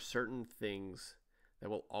here, there are certain things that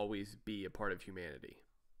will always be a part of humanity.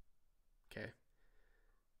 Okay?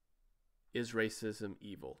 Is racism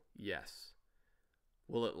evil? Yes.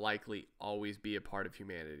 Will it likely always be a part of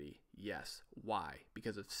humanity? Yes. Why?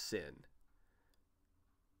 Because of sin.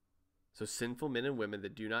 So sinful men and women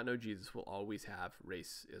that do not know Jesus will always have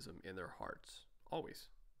racism in their hearts. Always.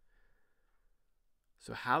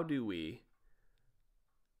 So how do we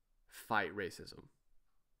fight racism?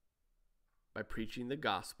 By preaching the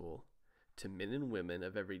gospel to men and women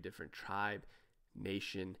of every different tribe,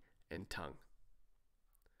 nation, and tongue.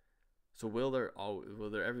 So will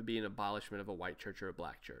there ever be an abolishment of a white church or a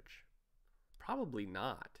black church? Probably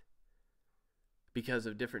not. Because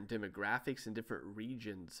of different demographics and different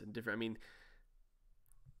regions and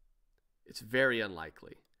it's very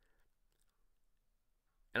unlikely.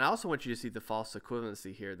 And I also want you to see the false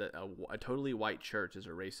equivalency here that a totally white church is a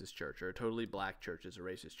racist church or a totally black church is a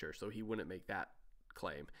racist church. So he wouldn't make that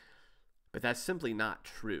claim. But that's simply not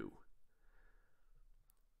true.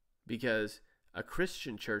 Because a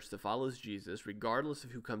Christian church that follows Jesus, regardless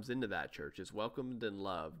of who comes into that church, is welcomed and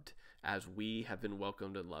loved as we have been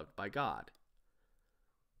welcomed and loved by God.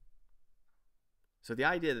 So the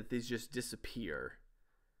idea that these just disappear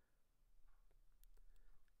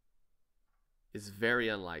is very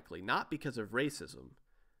unlikely, not because of racism,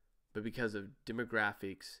 but because of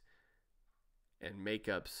demographics and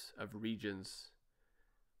makeups of regions.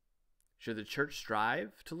 Should the church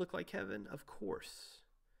strive to look like heaven? Of course.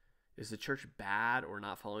 Is the church bad or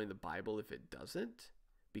not following the Bible if it doesn't,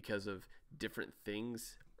 because of different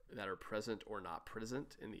things that are present or not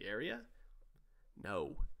present in the area?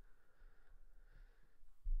 No.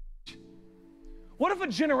 What if a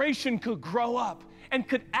generation could grow up and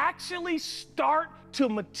could actually start to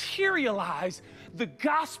materialize the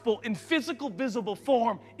gospel in physical, visible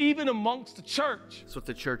form, even amongst the church? That's what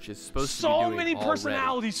the church is supposed to be So doing many already.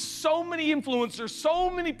 personalities, so many influencers, so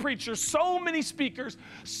many preachers, so many speakers,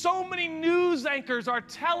 so many news anchors are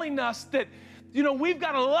telling us that, you know, we've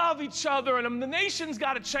got to love each other, and the nation's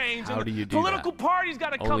got to change, How and do you the do political that? parties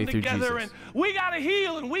got to come Only through together, Jesus. and we got to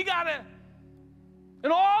heal, and we got to...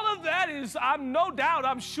 And all of that is,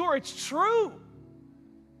 I'm sure it's true.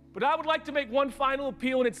 But I would like to make one final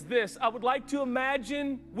appeal, and it's this. I would like to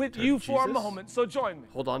imagine with you for a Jesus? moment. So join me.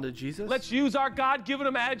 Hold on to Jesus? Let's use our God-given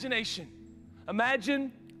imagination.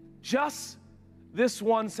 Imagine just this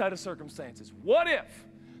one set of circumstances. What if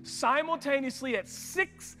simultaneously at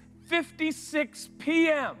 6:56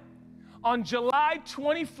 p.m. on July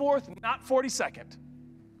 24th, not 42nd,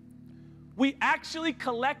 we actually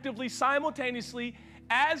collectively, simultaneously,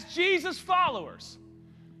 as Jesus followers,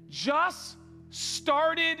 just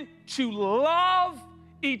started to love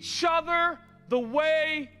each other the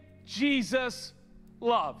way Jesus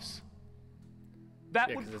loves? That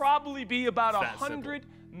Yeah, 'cause would it's- probably be about it's that 100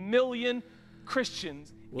 million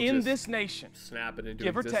Christians We'll in just this nation. Snap it into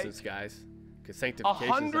Give or existence, take. guys. Because sanctification is not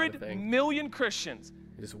a 100 thing. million Christians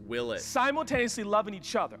You just will it. simultaneously loving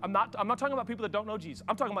each other. I'm not talking about people that don't know Jesus.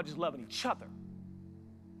 I'm talking about just loving each other.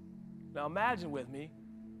 Now imagine with me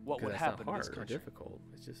what would That's happen not in this hard or country. difficult.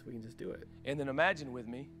 It's just we can just do it. And then imagine with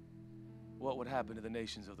me what would happen to the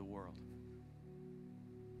nations of the world.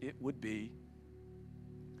 It would be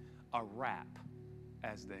a wrap,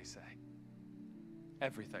 as they say.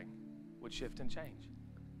 Everything would shift and change.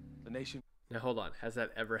 The nation. Now hold on. Has that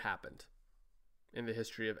ever happened in the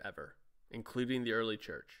history of ever, including the early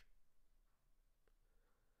church?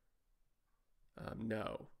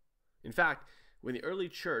 No. In fact, when the early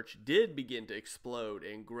church did begin to explode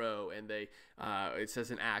and grow, and they, it says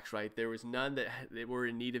in Acts, right, there was none that they were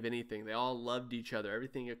in need of anything. They all loved each other.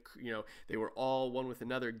 Everything, you know, they were all one with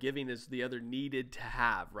another, giving as the other needed to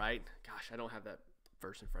have, right? Gosh, I don't have that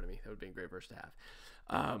verse in front of me. That would be a great verse to have.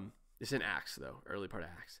 It's in Acts, though, early part of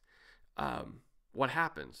Acts. What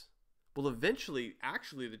happens? Well, eventually,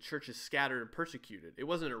 actually, the church is scattered and persecuted. It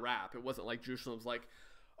wasn't a wrap. It wasn't like Jerusalem's like,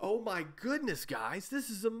 oh my goodness, guys, this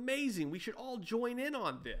is amazing. We should all join in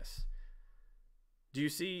on this. Do you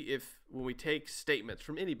see if when we take statements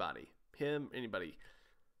from anybody, anybody,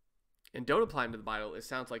 and don't apply them to the Bible, it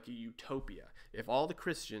sounds like a utopia. If all the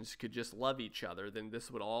Christians could just love each other, then this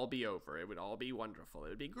would all be over. It would all be wonderful. It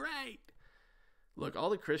would be great. Look, all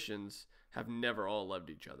the Christians have never all loved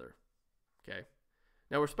each other. Okay?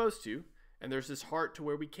 Now we're supposed to. And there's this heart to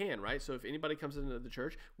where we can, right? So if anybody comes into the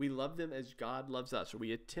church, we love them as God loves us, or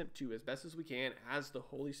we attempt to as best as we can as the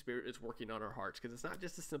Holy Spirit is working on our hearts, because it's not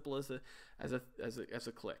just as simple as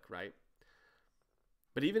a click, right?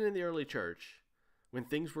 But even in the early church, when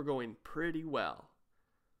things were going pretty well,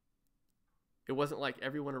 it wasn't like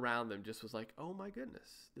everyone around them just was like, oh my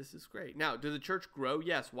goodness, this is great. Now, did the church grow?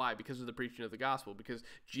 Yes. Why? Because of the preaching of the gospel, because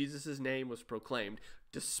Jesus' name was proclaimed.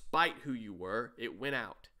 Despite who you were, it went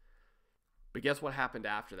out. But guess what happened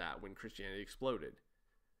after that when Christianity exploded?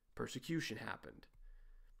 Persecution happened.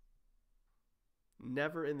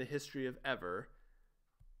 Never in the history of ever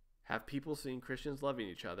have people seen Christians loving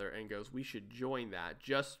each other and goes, we should join that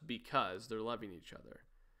just because they're loving each other.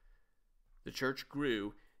 The church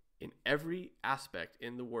grew in every aspect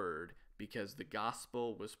in the word because the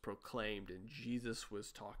gospel was proclaimed and Jesus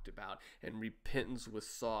was talked about and repentance was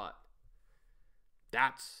sought.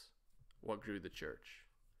 That's what grew the church.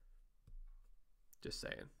 Just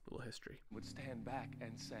saying, a little history. Would stand back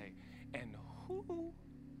and say, and who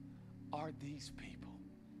are these people?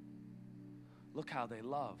 Look how they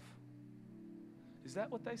love. Is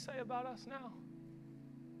that what they say about us now?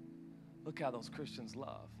 Look how those Christians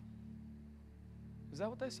love. Is that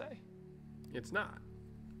what they say? It's not.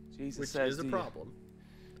 Jesus Which says, is a problem.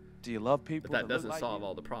 do you love people But that look doesn't like solve you?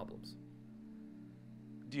 all the problems.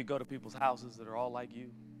 Do you go to people's houses that are all like you?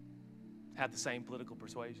 Have the same political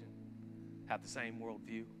persuasion? Have the same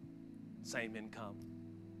worldview? Same income?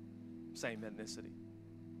 Same ethnicity?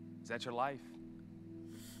 Is that your life?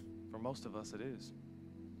 For most of us, it is.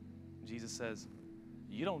 Jesus says,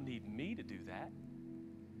 you don't need me to do that,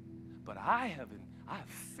 but I have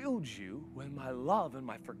filled you with my love and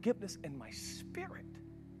my forgiveness and my spirit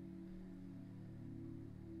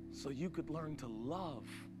so you could learn to love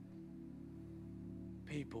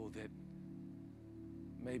people that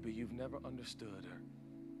maybe you've never understood or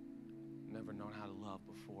never known how to love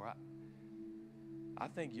before. I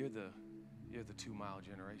think you're the 2-mile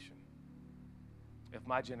generation. If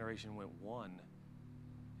my generation went 1,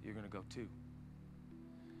 you're going to go 2.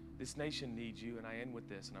 This nation needs you, and I end with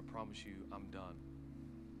this, and I promise you I'm done.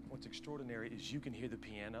 What's extraordinary is you can hear the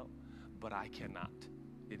piano, but I cannot.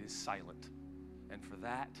 It is silent. And for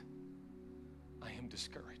that, I am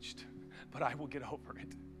discouraged, but I will get over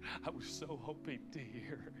it. I was so hoping to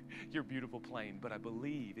hear your beautiful playing, but I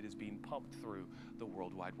believe it is being pumped through the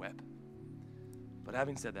World Wide Web. But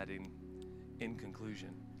having said that, in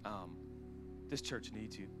conclusion, this church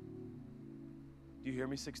needs you. Do you hear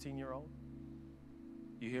me, 16-year-old?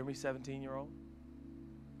 You hear me, 17-year-old?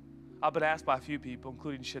 I've been asked by a few people,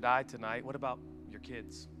 including Shaddai tonight, what about your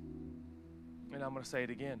kids? And I'm going to say it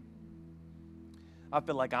again. I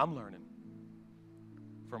feel like I'm learning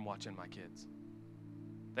from watching my kids.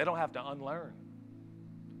 They don't have to unlearn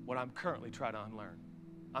what I'm currently trying to unlearn.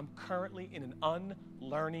 I'm currently in an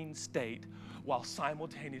unlearning state while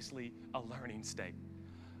simultaneously a learning state.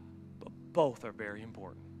 But both are very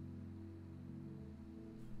important.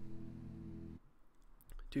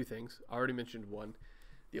 2 things. I already mentioned one.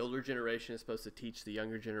 The older generation is supposed to teach the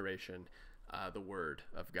younger generation the word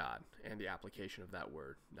of God and the application of that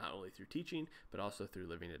word, not only through teaching, but also through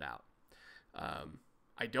living it out.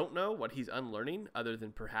 I don't know what he's unlearning other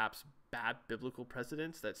than perhaps bad biblical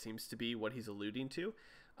precedents. That seems to be what he's alluding to.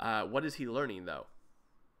 What is he learning, though?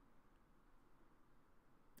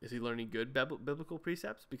 Is he learning good biblical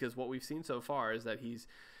precepts? Because what we've seen so far is that he's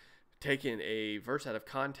taken a verse out of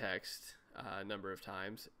context a number of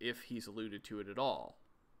times, if he's alluded to it at all.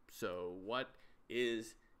 So what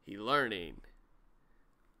is he learning?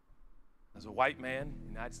 As a white man,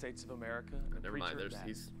 United States of America, and Never mind.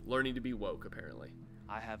 He's learning to be woke, apparently.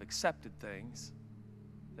 I have accepted things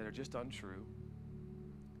that are just untrue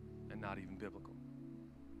and not even biblical.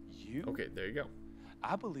 Okay, there you go.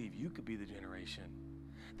 I believe you could be the generation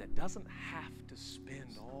that doesn't have to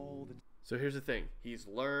spend all the. So here's the thing. He's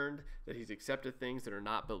learned that he's accepted things that are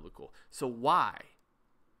not biblical. So why?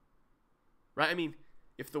 Right? I mean,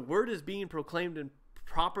 if the word is being proclaimed and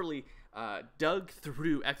properly dug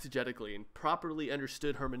through exegetically and properly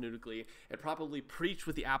understood hermeneutically and properly preached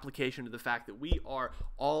with the application of the fact that we are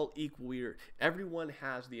all equal, everyone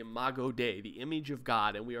has the imago Dei, the image of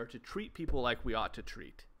God, and we are to treat people like we ought to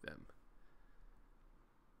treat them.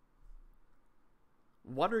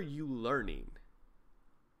 What are you learning?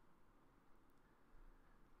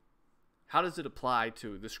 How does it apply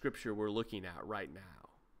to the scripture we're looking at right now?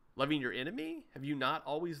 Loving your enemy? Have you not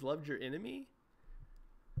always loved your enemy?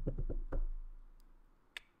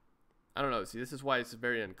 I don't know. See, this is why it's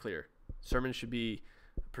very unclear. Sermons should be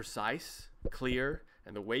precise, clear,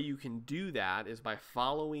 and the way you can do that is by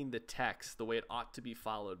following the text the way it ought to be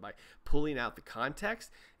followed, by pulling out the context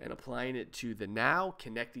and applying it to the now,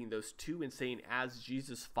 connecting those two and saying, as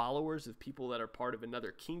Jesus followers of people that are part of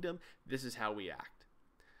another kingdom, this is how we act.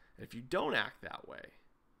 And if you don't act that way,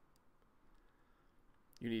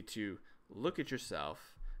 you need to look at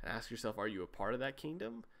yourself and ask yourself, are you a part of that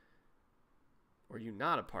kingdom? Or are you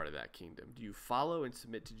not a part of that kingdom? Do you follow and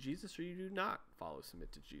submit to Jesus, or you do not follow and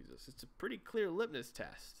submit to Jesus? It's a pretty clear litmus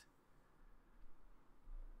test.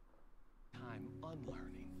 Time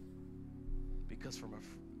unlearning. Because from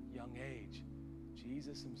a young age,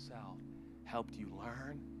 Jesus himself helped you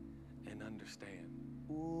learn and understand.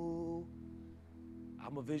 Ooh,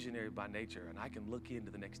 I'm a visionary by nature, and I can look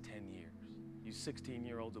into the next 10 years. You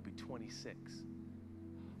 16-year-olds will be 26.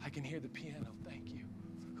 I can hear the piano. Thank you.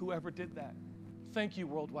 Whoever did that. Thank you,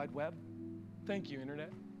 World Wide Web. Thank you,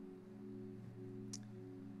 Internet.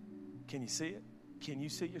 Can you see it? Can you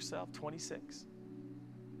see yourself 26?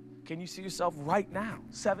 Can you see yourself right now,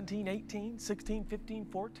 17, 18, 16, 15,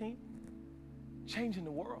 14? Changing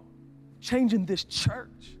the world. Changing this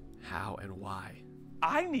church. How and why?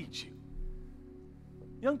 I need you.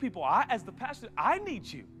 Young people, as the pastor, I need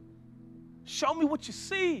you. Show me what you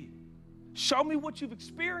see. Show me what you've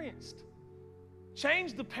experienced.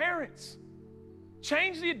 Change the parents.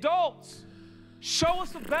 Change the adults. Show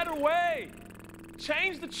us a better way.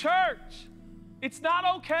 Change the church. It's not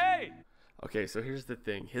okay. Okay, so here's the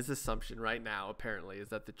thing. His assumption right now, apparently, is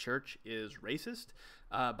that the church is racist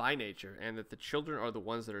by nature, and that the children are the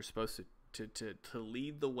ones that are supposed to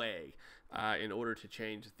lead the way in order to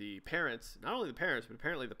change the parents, not only the parents, but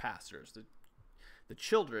apparently the pastors. The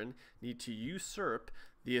children need to usurp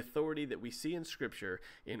the authority that we see in Scripture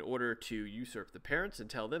in order to usurp the parents and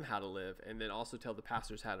tell them how to live, and then also tell the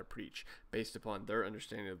pastors how to preach based upon their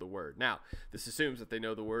understanding of the Word. Now, this assumes that they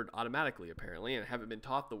know the Word automatically, apparently, and haven't been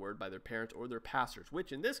taught the Word by their parents or their pastors,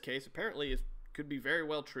 which in this case apparently could be very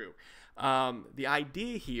well true. The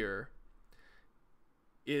idea here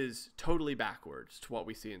is totally backwards to what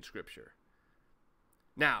we see in Scripture.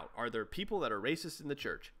 Now, are there people that are racist in the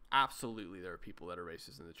church? Absolutely, there are people that are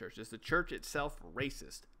racist in the church. Is the church itself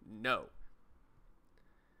racist? No.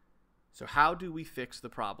 So how do we fix the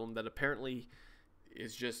problem that apparently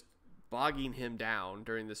is just bogging him down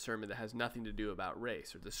during this sermon that has nothing to do about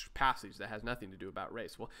race, or this passage that has nothing to do about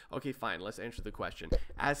race? Well, okay, fine. Let's answer the question.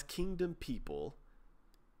 As kingdom people,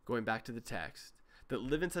 going back to the text, that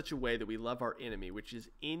live in such a way that we love our enemy, which is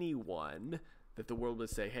anyone that the world would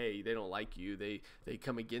say, hey, they don't like you, they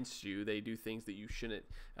come against you, they do things that you shouldn't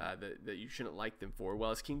that you shouldn't like them for. Well,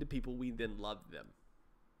 as kingdom people, we then love them.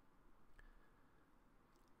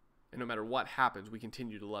 And no matter what happens, we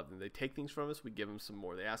continue to love them. They take things from us, we give them some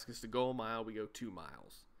more. They ask us to go a mile, we go 2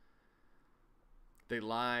 miles. They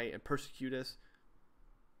lie and persecute us,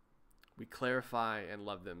 we clarify and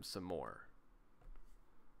love them some more.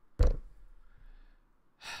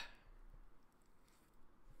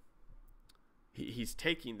 He's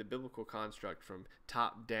taking the biblical construct from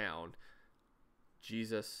top down,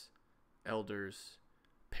 Jesus, elders,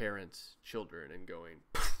 parents, children, and going,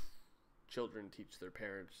 children teach their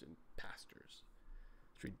parents and pastors.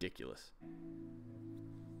 It's ridiculous.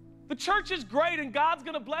 The church is great, and God's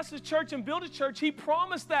going to bless his church and build his church. He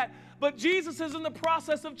promised that. But Jesus is in the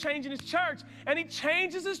process of changing his church. And he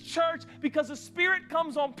changes his church because the Spirit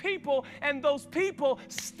comes on people, and those people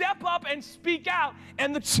step up and speak out,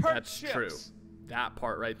 and the church That's shifts. true. That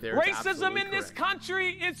part right there is Racism in this country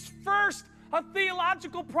is first a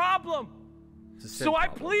theological problem. So I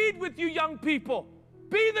plead with you, young people,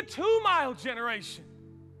 be the 2-mile generation.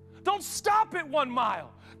 Don't stop at 1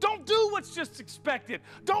 mile. Don't do what's just expected.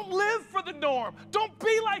 Don't live for the norm. Don't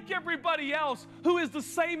be like everybody else who is the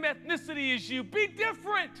same ethnicity as you. Be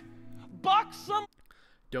different. Buck some.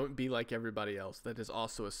 Don't be like everybody else that is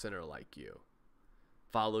also a sinner like you.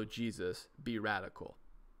 Follow Jesus. Be radical.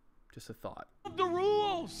 Just a thought. The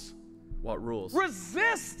rules. What rules?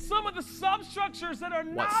 Resist some of the substructures that are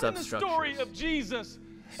not in the story of Jesus.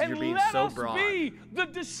 So and you're being let so us broad. be the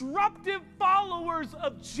disruptive followers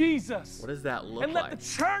of Jesus. What does that look and like? let the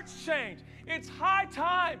church change. It's high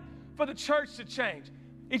time for the church to change.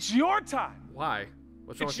 It's your time. Why?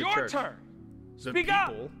 What's wrong It's with the your church? turn. The Speak people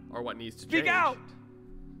out. are what needs to Speak change. out.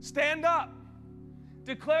 Stand up.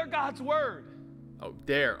 Declare God's word. Oh,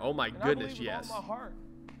 there. Oh my And goodness, I believe yes. with all my heart.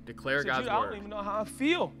 Declare Said, God's "Jude, I word. don't even know how I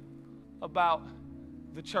feel about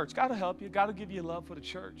the church." Got to help you. Got to give you love for the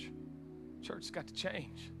church. Church's got to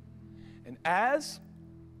change. And as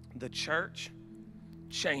the church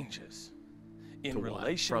changes in To what? From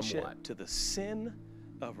relationship what? to the sin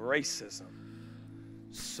of racism,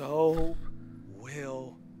 so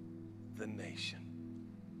will the nation.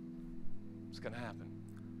 It's going to happen.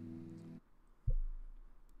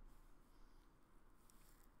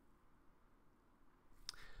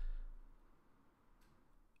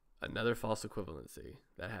 Another false equivalency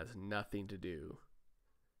that has nothing to do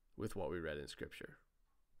with what we read in Scripture.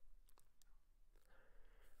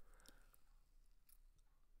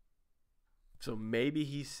 So maybe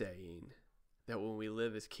he's saying that when we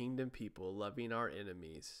live as kingdom people, loving our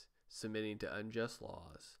enemies, submitting to unjust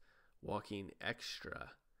laws, walking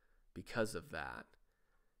extra because of that,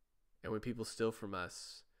 and when people steal from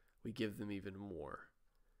us, we give them even more.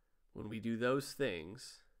 When we do those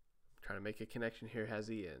things, I'm trying to make a connection here as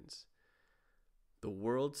he ends, the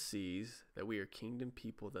world sees that we are kingdom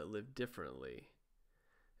people that live differently.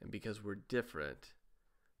 And because we're different,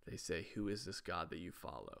 they say, "Who is this God that you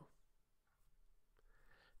follow?"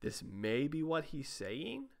 This may be what he's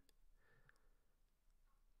saying,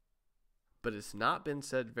 but it's not been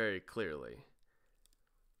said very clearly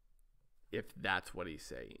if that's what he's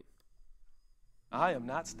saying. I am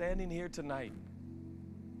not standing here tonight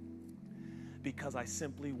because I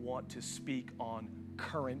simply want to speak on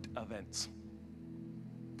current events.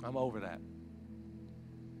 I'm over that.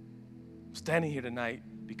 I'm standing here tonight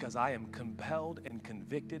because I am compelled and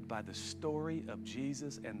convicted by the story of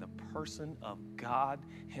Jesus and the person of God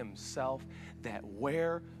himself, that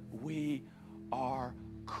where we are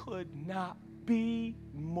could not be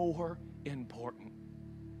more important.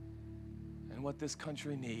 And what this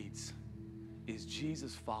country needs is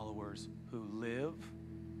Jesus followers who live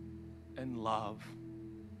and love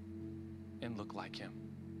and look like him.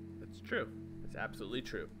 That's true. It's absolutely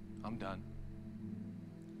true. I'm done.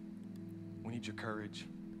 We need your courage.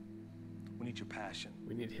 We need your passion.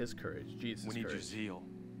 We need his courage, Jesus' We need courage. your zeal.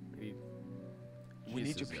 We need your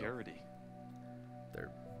Jesus' zeal. purity.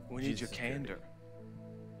 We Jesus' need your candor. purity.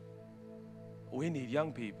 We need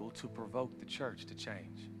young people to provoke the church to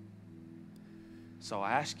change. So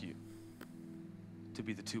I ask you to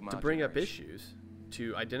be the two-mile To bring up generation. issues,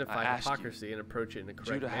 to identify ask you, hypocrisy and approach it in a correct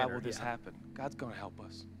Judah, how manner. will this Yeah. happen? God's going to help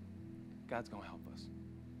us. God's going to help us.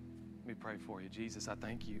 Let me pray for you. Jesus, I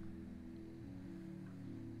thank you.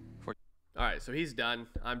 All right, so he's done.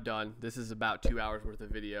 I'm done. This is about 2 hours worth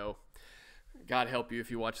of video. God help you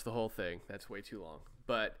if you watch the whole thing. That's way too long.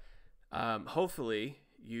 But hopefully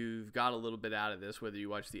you've got a little bit out of this, whether you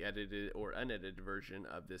watch the edited or unedited version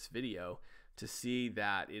of this video, to see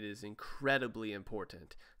that it is incredibly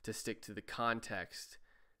important to stick to the context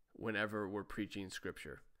whenever we're preaching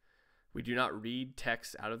Scripture. We do not read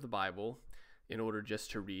text out of the Bible in order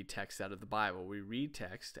just to read text out of the Bible. We read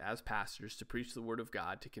text as pastors to preach the Word of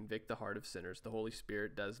God, to convict the heart of sinners. The Holy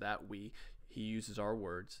Spirit does that. He uses our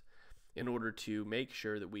words in order to make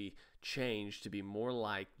sure that we change to be more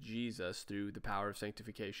like Jesus through the power of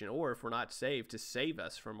sanctification, or if we're not saved, to save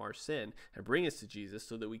us from our sin and bring us to Jesus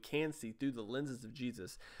so that we can see through the lenses of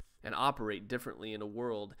Jesus and operate differently in a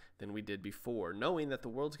world than we did before, knowing that the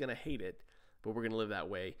world's going to hate it, but we're going to live that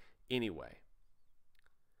way anyway.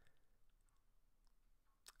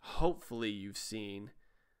 Hopefully you've seen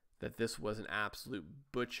that this was an absolute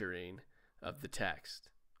butchering of the text.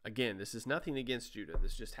 Again, this is nothing against Judah.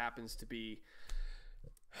 This just happens to be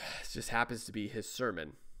his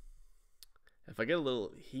sermon. If I get a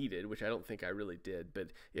little heated, which I don't think I really did, but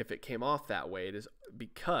if it came off that way, it is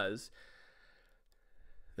because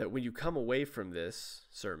that when you come away from this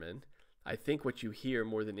sermon, I think what you hear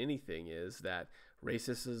more than anything is that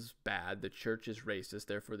racist is bad, the church is racist,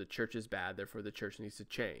 therefore the church is bad, therefore the church needs to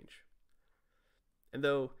change. And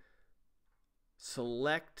though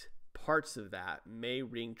select parts of that may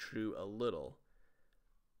ring true a little,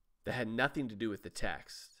 that had nothing to do with the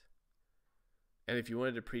text. And if you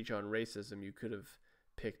wanted to preach on racism, you could have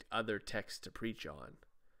picked other texts to preach on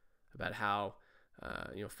about how,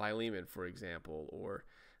 Philemon, for example, or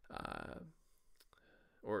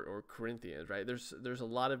Corinthians, right? There's a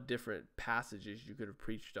lot of different passages you could have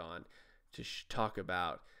preached on to talk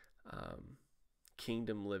about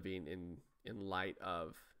kingdom living in light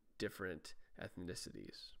of different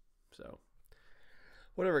ethnicities. So,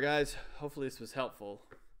 whatever, guys. Hopefully this was helpful.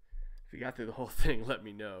 If you got through the whole thing, let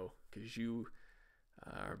me know, because you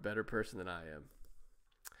are a better person than I am.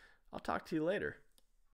 I'll talk to you later.